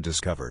Naruto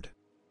discovered.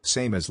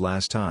 Same as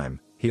last time,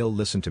 he'll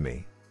listen to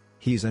me.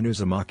 He's an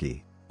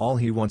Uzumaki, all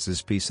he wants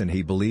is peace and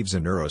he believes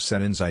in Uro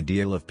Sennin's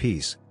ideal of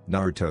peace,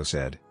 Naruto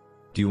said.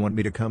 Do you want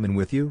me to come in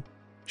with you?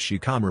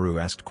 Shikamaru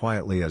asked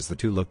quietly as the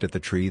two looked at the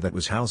tree that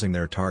was housing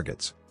their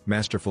targets,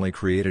 masterfully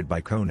created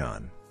by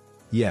Konan.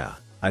 Yeah,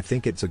 I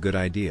think it's a good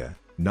idea,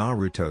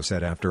 Naruto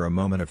said after a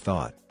moment of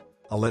thought.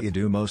 I'll let you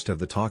do most of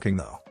the talking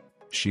though.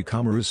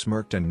 Shikamaru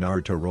smirked and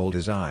Naruto rolled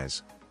his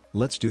eyes.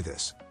 Let's do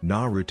this,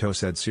 Naruto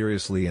said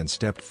seriously and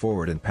stepped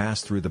forward and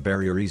passed through the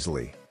barrier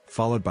easily,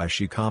 followed by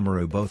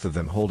Shikamaru, both of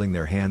them holding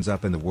their hands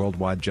up in the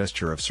worldwide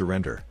gesture of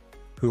surrender.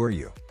 Who are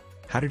you?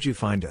 How did you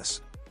find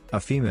us? A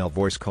female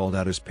voice called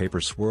out as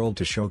paper swirled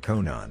to show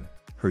Konan,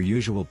 her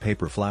usual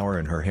paper flower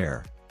in her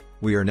hair.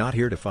 We are not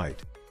here to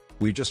fight.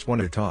 We just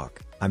want to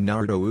talk. I'm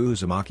Naruto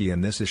Uzumaki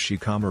and this is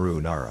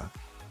Shikamaru Nara.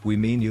 We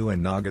mean you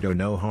and Nagato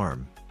no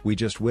harm, we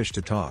just wish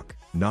to talk,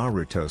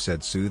 Naruto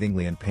said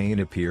soothingly, and Pain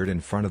appeared in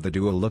front of the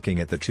duo looking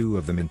at the two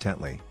of them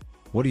intently.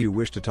 What do you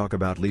wish to talk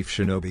about, Leaf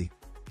Shinobi?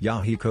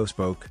 Yahiko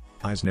spoke,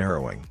 eyes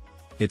narrowing.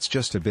 It's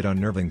just a bit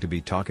unnerving to be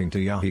talking to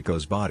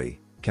Yahiko's body.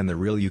 Can the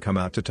real you come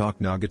out to talk,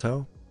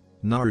 Nagato?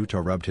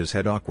 Naruto rubbed his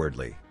head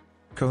awkwardly.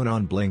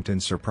 Konan blinked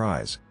in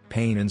surprise.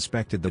 Pain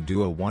inspected the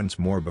duo once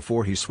more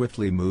before he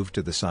swiftly moved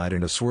to the side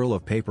and a swirl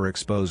of paper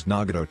exposed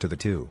Nagato to the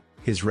two,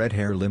 his red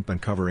hair limp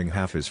and covering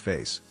half his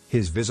face,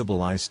 his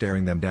visible eyes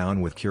staring them down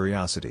with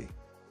curiosity.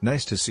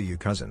 Nice to see you,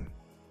 cousin.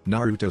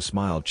 Naruto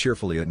smiled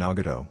cheerfully at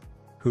Nagato.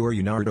 Who are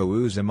you, Naruto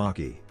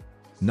Uzumaki?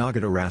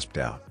 Nagato rasped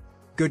out.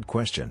 Good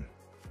question.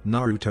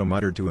 Naruto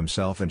muttered to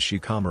himself, and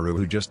Shikamaru,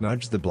 who just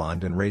nudged the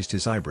blonde and raised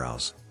his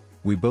eyebrows.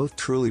 We both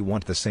truly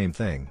want the same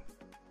thing.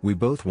 We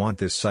both want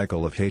this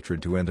cycle of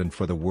hatred to end and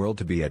for the world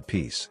to be at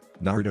peace,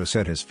 Naruto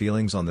said, his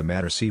feelings on the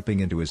matter seeping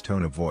into his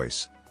tone of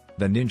voice.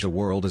 The ninja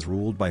world is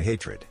ruled by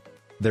hatred.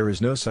 There is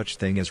no such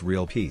thing as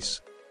real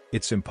peace.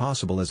 It's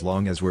impossible as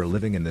long as we're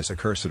living in this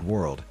accursed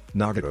world,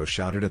 Nagato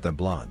shouted at the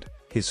blonde,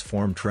 his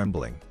form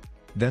trembling.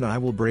 Then I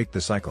will break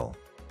the cycle.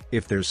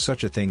 If there's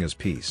such a thing as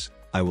peace,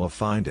 I will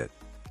find it.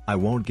 I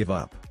won't give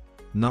up.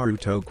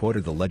 Naruto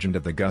quoted the legend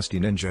of the Gusty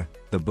Ninja,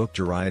 the book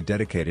Jiraiya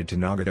dedicated to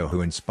Nagato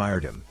who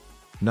inspired him.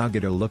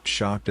 Nagato looked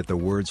shocked at the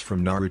words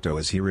from Naruto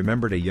as he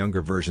remembered a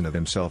younger version of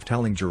himself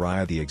telling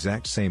Jiraiya the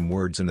exact same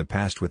words in the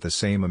past with the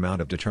same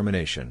amount of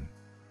determination.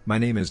 My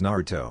name is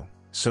Naruto,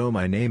 so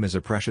my name is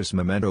a precious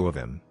memento of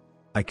him.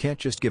 I can't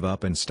just give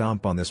up and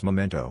stomp on this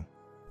memento.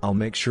 I'll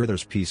make sure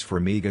there's peace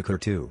for Migakure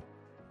too.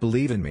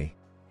 Believe in me.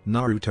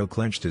 Naruto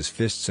clenched his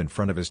fists in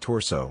front of his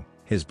torso,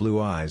 his blue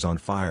eyes on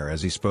fire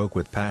as he spoke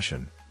with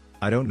passion.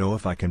 I don't know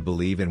if I can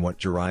believe in what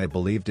Jiraiya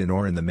believed in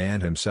or in the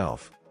man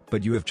himself,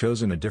 but you have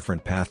chosen a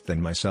different path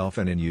than myself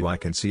and in you I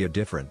can see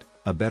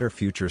a better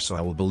future, so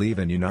I will believe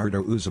in you,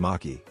 Naruto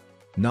Uzumaki.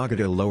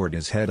 Nagato lowered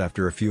his head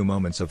after a few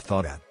moments of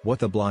thought at what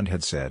the blonde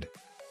had said.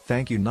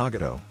 Thank you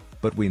Nagato,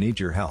 but we need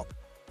your help.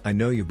 I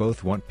know you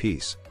both want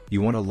peace,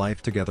 you want a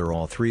life together,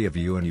 all three of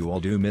you, and you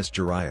all do miss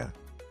Jiraiya.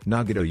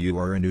 Nagato, you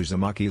are an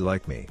Uzumaki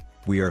like me,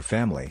 we are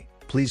family,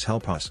 please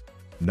help us.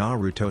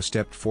 Naruto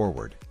stepped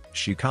forward,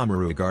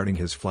 Shikamaru guarding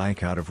his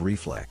flank out of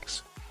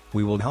reflex.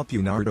 We will help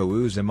you Naruto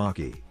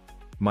Uzumaki.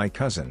 My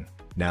cousin,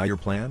 now your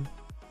plan?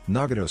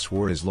 Nagato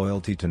swore his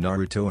loyalty to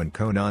Naruto and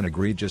Konan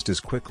agreed just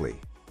as quickly.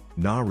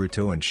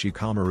 Naruto and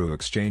Shikamaru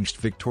exchanged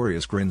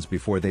victorious grins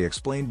before they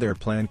explained their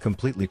plan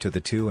completely to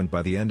the two, and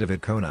by the end of it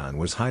Konan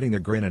was hiding a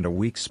grin and a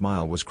weak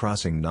smile was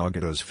crossing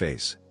Nagato's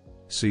face.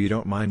 So you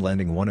don't mind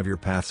lending one of your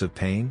paths of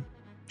pain?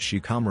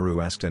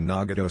 Shikamaru asked, and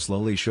Nagato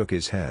slowly shook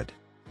his head.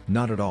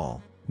 Not at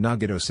all,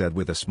 Nagato said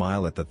with a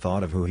smile at the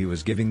thought of who he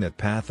was giving that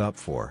path up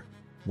for.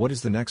 What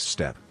is the next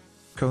step?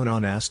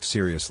 Konan asked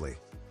seriously.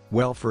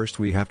 Well, first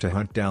we have to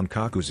hunt down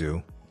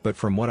Kakuzu, but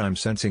from what I'm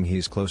sensing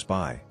he's close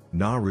by,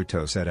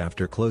 Naruto said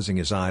after closing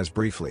his eyes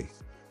briefly.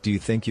 Do you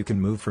think you can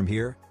move from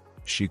here?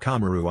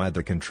 Shikamaru eyed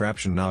the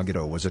contraption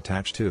Nagato was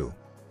attached to.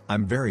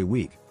 I'm very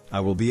weak, I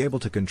will be able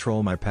to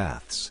control my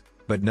paths,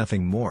 but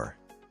nothing more.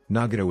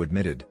 Nagato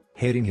admitted,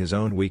 hating his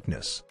own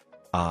weakness.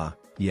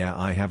 Yeah,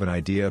 I have an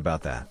idea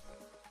about that.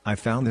 I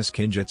found this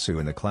kinjutsu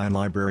in the clan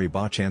library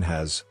Bachan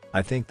has,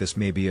 I think this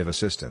may be of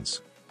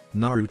assistance.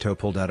 Naruto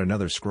pulled out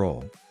another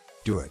scroll.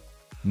 Do it.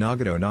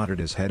 Nagato nodded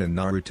his head and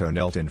Naruto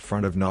knelt in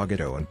front of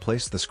Nagato and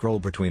placed the scroll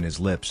between his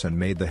lips and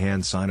made the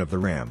hand sign of the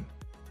ram.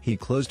 He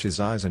closed his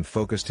eyes and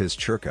focused his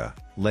chakra,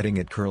 letting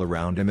it curl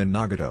around him and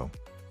Nagato.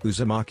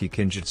 Uzumaki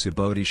Kinjutsu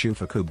Bodhi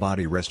Shufuku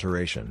Body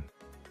Restoration.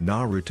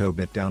 Naruto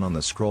bit down on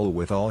the scroll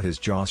with all his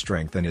jaw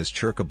strength and his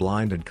chakra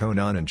blinded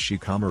Konan and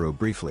Shikamaru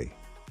briefly.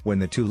 When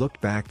the two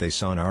looked back they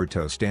saw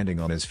Naruto standing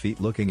on his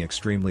feet looking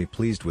extremely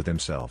pleased with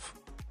himself.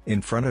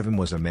 In front of him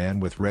was a man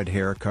with red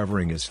hair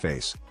covering his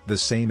face, the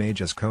same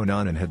age as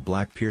Konan, and had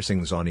black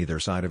piercings on either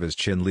side of his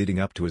chin leading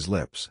up to his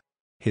lips.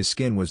 His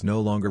skin was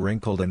no longer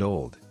wrinkled and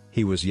old,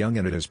 he was young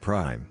and at his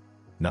prime.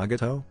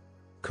 Nagato?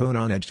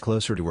 Konan edged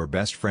closer to her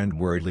best friend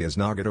worriedly as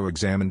Nagato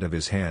examined of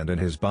his hand and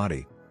his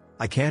body.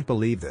 I can't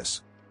believe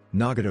this.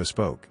 Nagato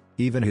spoke,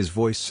 even his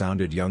voice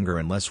sounded younger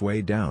and less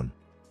weighed down.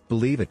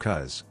 Believe it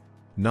cuz.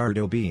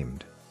 Naruto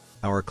beamed.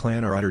 Our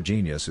clan are utter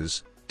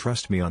geniuses,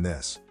 trust me on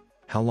this.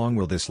 How long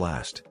will this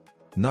last?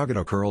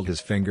 Nagato curled his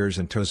fingers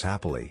and toes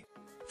happily.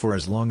 For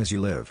as long as you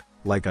live,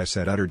 like I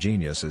said, utter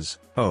geniuses.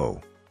 Oh.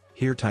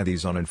 Here, tie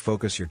these on and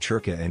focus your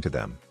chakra into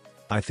them.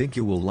 I think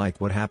you will like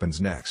what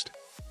happens next.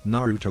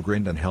 Naruto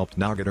grinned and helped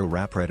Nagato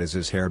wrap red as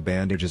his hair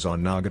bandages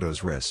on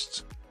Nagato's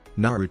wrists.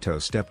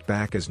 Naruto stepped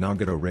back as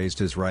Nagato raised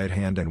his right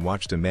hand and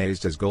watched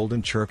amazed as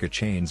golden chakra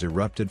chains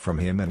erupted from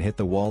him and hit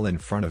the wall in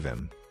front of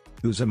him.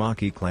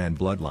 Uzumaki clan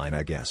bloodline,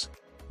 I guess.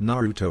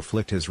 Naruto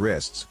flicked his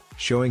wrists,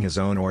 showing his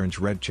own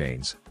orange-red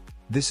chains.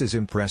 This is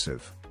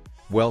impressive.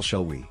 Well,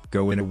 shall we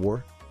go in a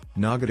war?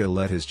 Nagato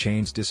let his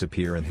chains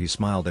disappear and he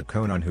smiled at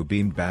Konan, who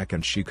beamed back,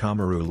 and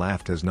Shikamaru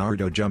laughed as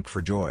Naruto jumped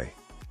for joy.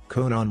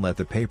 Konan let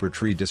the paper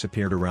tree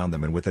disappear around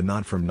them, and with a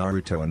nod from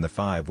Naruto and the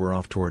five were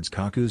off towards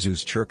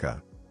Kakuzu's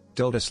churka.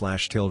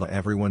 ~~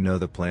 everyone know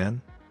the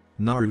plan?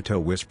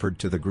 Naruto whispered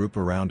to the group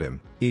around him,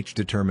 each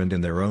determined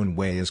in their own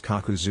way as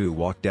Kakuzu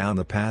walked down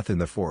the path in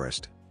the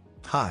forest.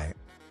 Hi.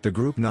 The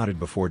group nodded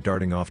before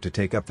darting off to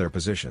take up their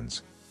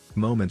positions.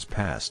 Moments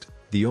passed,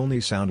 the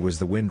only sound was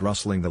the wind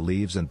rustling the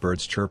leaves and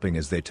birds chirping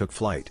as they took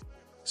flight.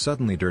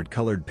 Suddenly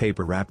dirt-colored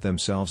paper wrapped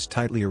themselves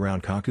tightly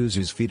around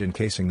Kakuzu's feet,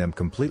 encasing them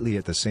completely.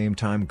 At the same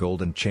time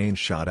golden chains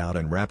shot out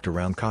and wrapped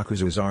around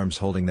Kakuzu's arms,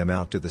 holding them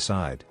out to the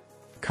side.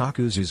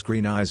 Kakuzu's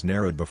green eyes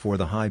narrowed before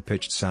the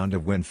high-pitched sound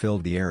of wind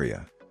filled the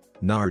area.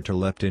 Naruto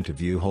leapt into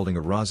view holding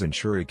a Rasen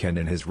Shuriken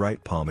in his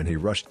right palm, and he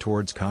rushed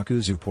towards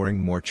Kakuzu, pouring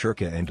more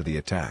chakra into the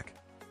attack.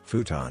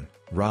 Futon,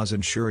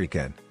 Rasen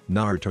Shuriken,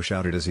 Naruto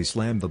shouted as he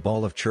slammed the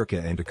ball of chakra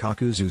into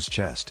Kakuzu's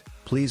chest,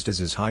 pleased as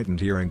his heightened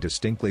hearing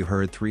distinctly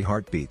heard 3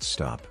 heartbeats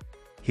stop.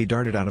 He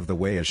darted out of the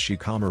way as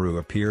Shikamaru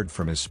appeared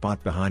from his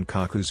spot behind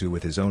Kakuzu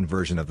with his own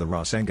version of the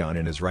Rasengan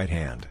in his right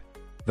hand.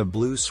 The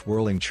blue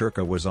swirling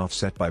chakra was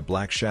offset by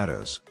black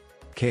shadows.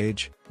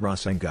 Cage,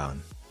 Rasengan.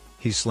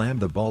 He slammed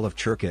the ball of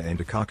chakra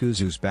into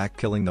Kakuzu's back,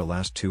 killing the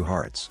last 2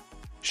 hearts.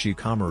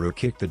 Shikamaru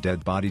kicked the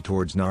dead body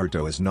towards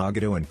Naruto as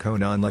Nagato and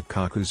Konan let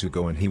Kakuzu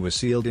go and he was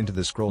sealed into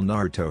the scroll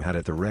Naruto had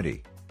at the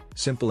ready.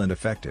 Simple and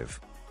effective.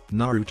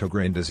 Naruto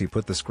grinned as he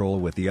put the scroll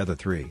with the other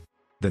three.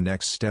 The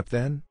next step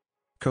then?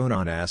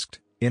 Konan asked,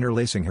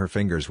 interlacing her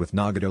fingers with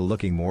Nagato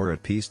looking more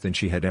at peace than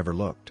she had ever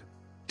looked.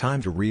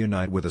 Time to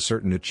reunite with a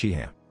certain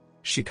Uchiha.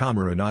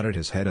 Shikamaru nodded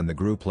his head and the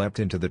group leapt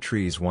into the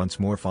trees once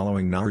more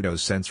following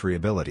Naruto's sensory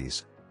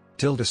abilities.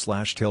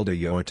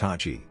 /yo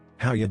Itachi,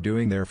 how ya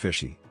doing there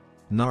fishy?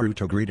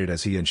 Naruto greeted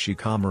as he and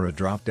Shikamaru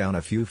dropped down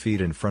a few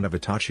feet in front of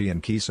Itachi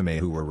and Kisame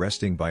who were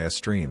resting by a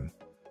stream.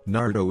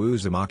 Naruto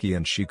Uzumaki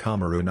and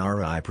Shikamaru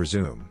Nara I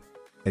presume.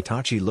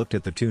 Itachi looked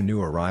at the two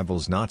new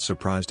arrivals not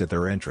surprised at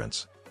their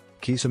entrance.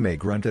 Kisame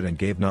grunted and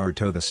gave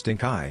Naruto the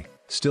stink eye,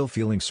 still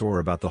feeling sore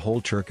about the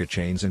whole Churka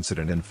Chains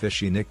incident and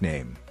fishy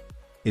nickname.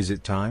 Is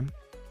it time?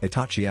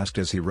 Itachi asked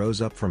as he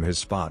rose up from his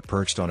spot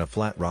perched on a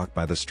flat rock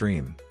by the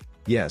stream.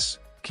 Yes,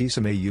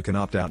 Kisame, you can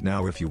opt out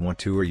now if you want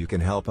to or you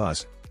can help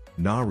us.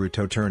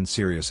 Naruto turned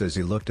serious as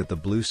he looked at the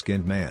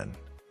blue-skinned man.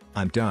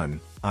 I'm done,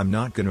 I'm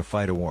not gonna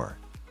fight a war.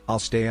 I'll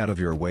stay out of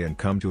your way and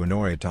come to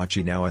annoy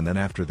Itachi now and then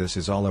after this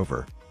is all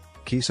over.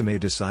 Kisame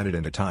decided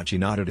and Itachi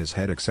nodded his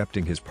head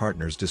accepting his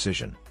partner's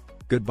decision.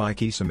 Goodbye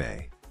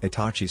Kisame,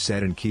 Itachi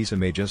said and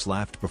Kisame just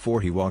laughed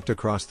before he walked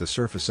across the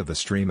surface of the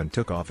stream and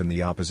took off in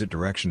the opposite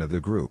direction of the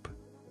group.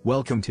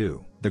 Welcome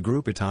to the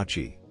group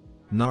Itachi.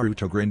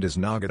 Naruto grinned as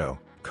Nagato,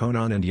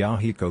 Konan and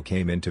Yahiko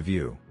came into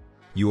view.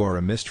 You are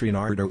a mystery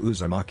Naruto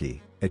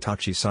Uzumaki,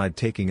 Itachi sighed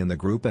taking in the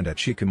group and at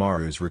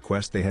Shikamaru's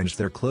request they changed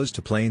their clothes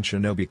to plain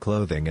shinobi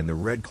clothing and the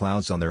red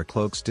clouds on their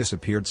cloaks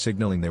disappeared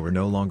signaling they were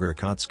no longer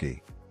Akatsuki.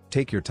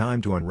 Take your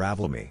time to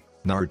unravel me,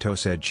 Naruto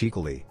said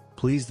cheekily,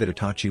 pleased that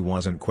Itachi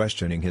wasn't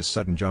questioning his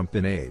sudden jump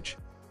in age.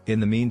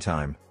 In the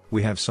meantime,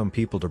 we have some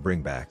people to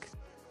bring back.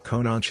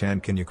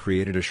 Konan-chan, can you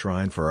create a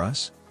shrine for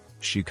us?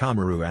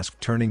 Shikamaru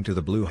asked turning to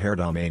the blue-haired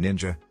Ame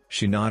ninja.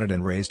 She nodded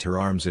and raised her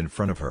arms in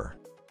front of her.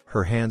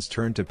 Her hands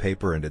turned to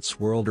paper and it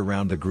swirled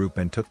around the group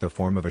and took the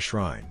form of a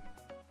shrine.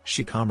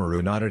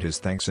 Shikamaru nodded his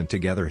thanks and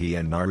together he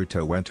and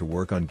Naruto went to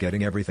work on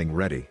getting everything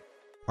ready.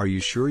 Are you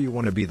sure you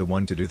want to be the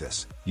one to do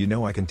this? You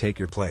know I can take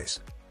your place.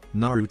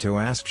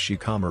 Naruto asked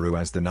Shikamaru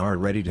as the Nara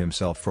readied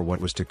himself for what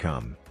was to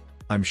come.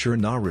 I'm sure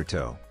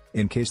Naruto,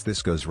 in case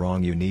this goes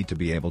wrong you need to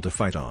be able to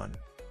fight on.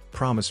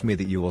 Promise me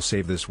that you will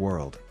save this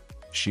world.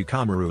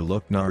 Shikamaru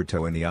looked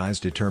Naruto in the eyes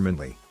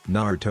determinedly.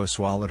 Naruto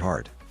swallowed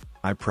hard.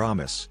 I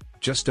promise,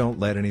 just don't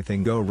let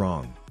anything go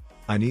wrong.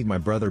 I need my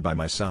brother by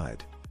my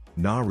side.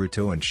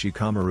 Naruto and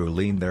Shikamaru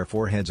leaned their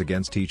foreheads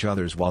against each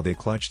other's while they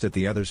clutched at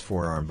the other's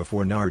forearm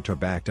before Naruto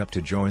backed up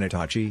to join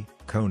Itachi,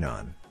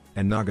 Konan,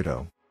 and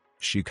Nagato.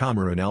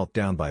 Shikamaru knelt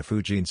down by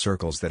Fujin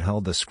circles that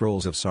held the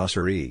scrolls of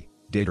Sasori,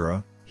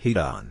 Deidara,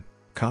 Hidan,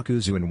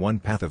 Kakuzu in one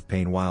path of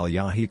pain while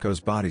Yahiko's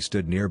body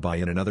stood nearby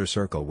in another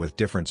circle with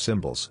different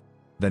symbols.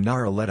 The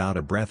Nara let out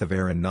a breath of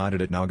air and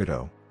nodded at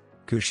Nagato.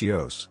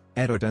 Kushios,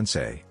 Edo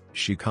Tensei,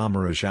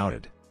 Shikamaru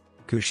shouted.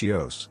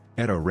 Kushios,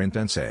 Edo Rin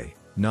Tensei,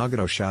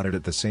 Nagato shouted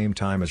at the same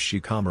time as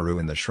Shikamaru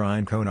in the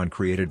shrine Konan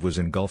created was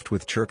engulfed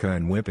with churka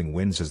and whipping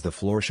winds as the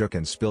floor shook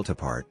and spilt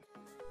apart.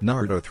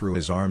 Naruto threw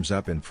his arms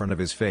up in front of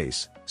his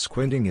face,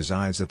 squinting his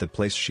eyes at the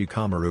place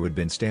Shikamaru had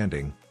been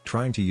standing,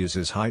 trying to use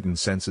his heightened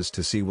senses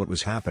to see what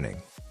was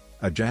happening.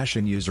 A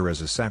Jashin user as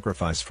a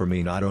sacrifice for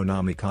Minato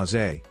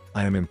Namikaze,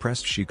 I am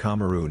impressed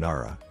Shikamaru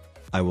Nara.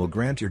 I will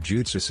grant your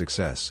jutsu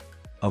success.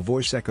 A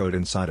voice echoed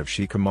inside of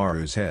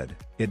Shikamaru's head,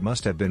 it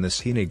must have been this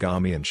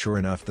Hinigami and sure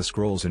enough the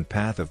scrolls and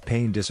Path of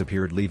Pain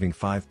disappeared leaving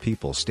 5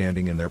 people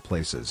standing in their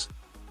places.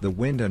 The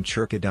wind and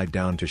churka died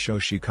down to show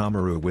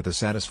Shikamaru with a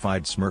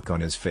satisfied smirk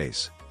on his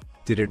face.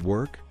 Did it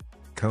work?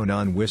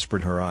 Konan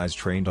whispered her eyes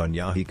trained on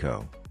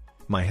Yahiko.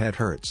 My head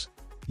hurts.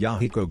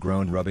 Yahiko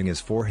groaned rubbing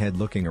his forehead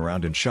looking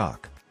around in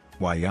shock.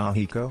 Why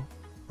Yahiko?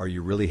 Are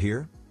you really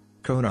here?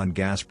 Konan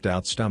gasped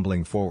out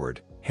stumbling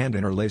forward, hand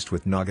interlaced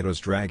with Nagato's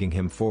dragging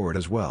him forward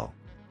as well.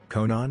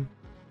 Konan?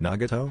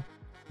 Nagato?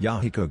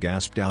 Yahiko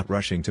gasped out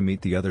rushing to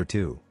meet the other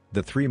two.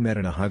 The three met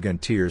in a hug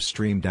and tears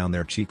streamed down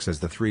their cheeks as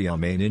the three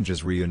Ame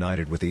ninjas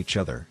reunited with each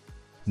other.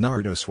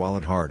 Naruto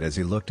swallowed hard as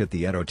he looked at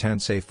the Edo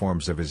Tensei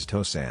forms of his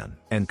Tosan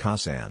and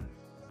Kasan.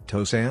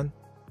 Tosan?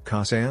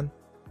 Kasan?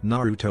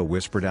 Naruto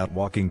whispered out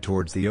walking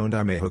towards the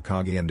Ondame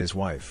Hokage and his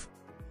wife.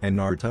 And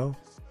Naruto?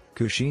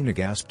 Kushina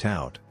gasped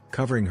out,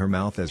 covering her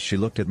mouth as she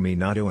looked at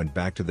Minato and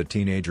back to the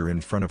teenager in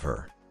front of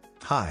her.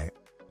 Hi.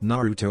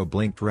 Naruto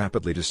blinked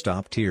rapidly to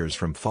stop tears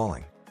from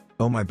falling.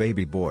 Oh my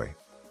baby boy.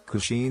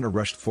 Kushina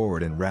rushed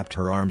forward and wrapped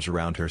her arms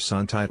around her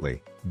son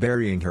tightly,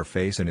 burying her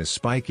face in his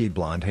spiky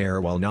blonde hair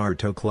while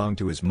Naruto clung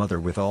to his mother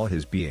with all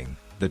his being,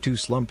 the two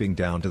slumping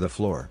down to the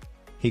floor.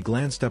 He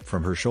glanced up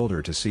from her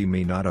shoulder to see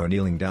Minato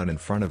kneeling down in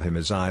front of him,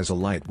 his eyes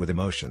alight with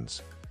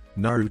emotions.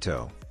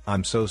 Naruto,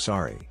 I'm so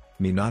sorry,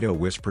 Minato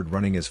whispered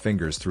running his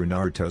fingers through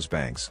Naruto's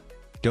bangs.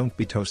 Don't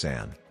be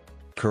Tosan.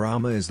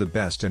 Kurama is the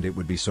best and it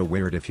would be so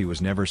weird if he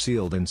was never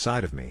sealed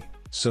inside of me,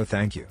 so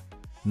thank you.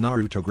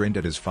 Naruto grinned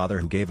at his father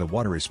who gave a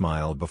watery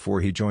smile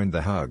before he joined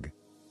the hug.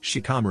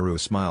 Shikamaru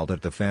smiled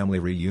at the family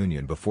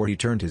reunion before he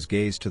turned his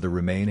gaze to the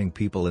remaining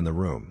people in the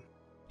room.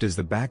 Does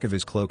the back of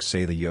his cloak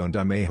say the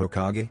Yondaime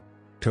Hokage?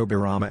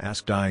 Tobirama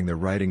asked, eyeing the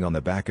writing on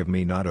the back of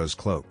Minato's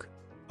cloak.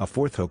 A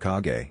fourth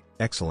Hokage,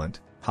 excellent,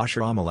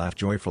 Hashirama laughed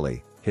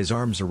joyfully, his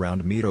arms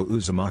around Mito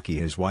Uzumaki,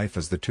 his wife,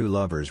 as the two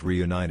lovers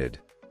reunited.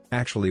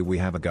 Actually, we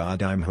have a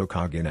Godime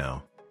Hokage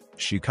now.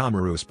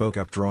 Shikamaru spoke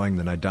up, drawing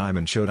the Nidime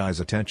and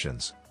Shodai's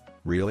attentions.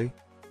 Really?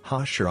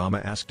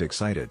 Hashirama asked,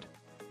 excited.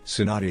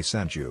 Tsunade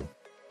Sanju.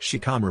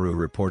 Shikamaru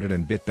reported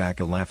and bit back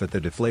a laugh at the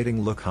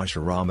deflating look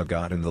Hashirama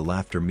got and the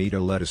laughter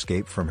Mito let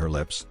escape from her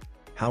lips.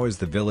 How is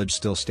the village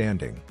still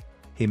standing?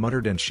 He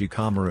muttered, and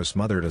Shikamaru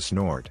smothered a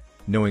snort,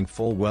 knowing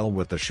full well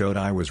what the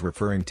Shodai was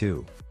referring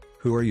to.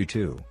 Who are you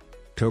two?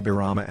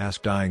 Tobirama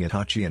asked, eyeing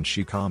Itachi and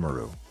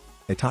Shikamaru.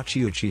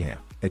 Itachi Uchiha,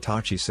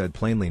 Itachi said,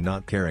 plainly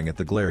not caring at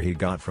the glare he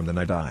got from the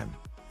Nidime.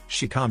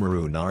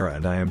 Shikamaru Nara,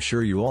 and I am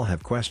sure you all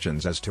have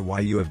questions as to why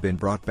you have been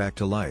brought back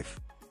to life.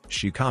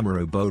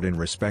 Shikamaru bowed in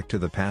respect to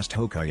the past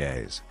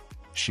Hokages.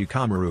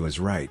 Shikamaru is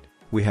right,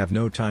 we have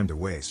no time to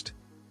waste.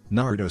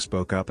 Naruto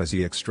spoke up as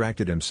he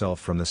extracted himself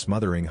from the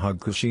smothering hug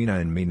Kushina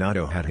and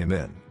Minato had him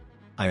in.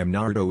 I am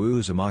Naruto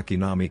Uzumaki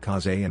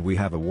Namikaze and we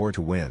have a war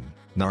to win,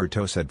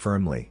 Naruto said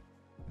firmly.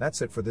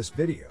 That's it for this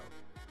video.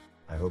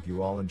 I hope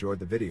you all enjoyed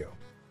the video.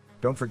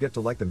 Don't forget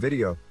to like the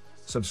video,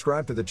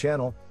 subscribe to the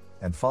channel,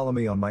 and follow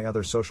me on my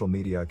other social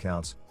media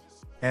accounts.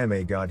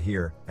 Anime God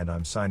here, and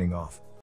I'm signing off.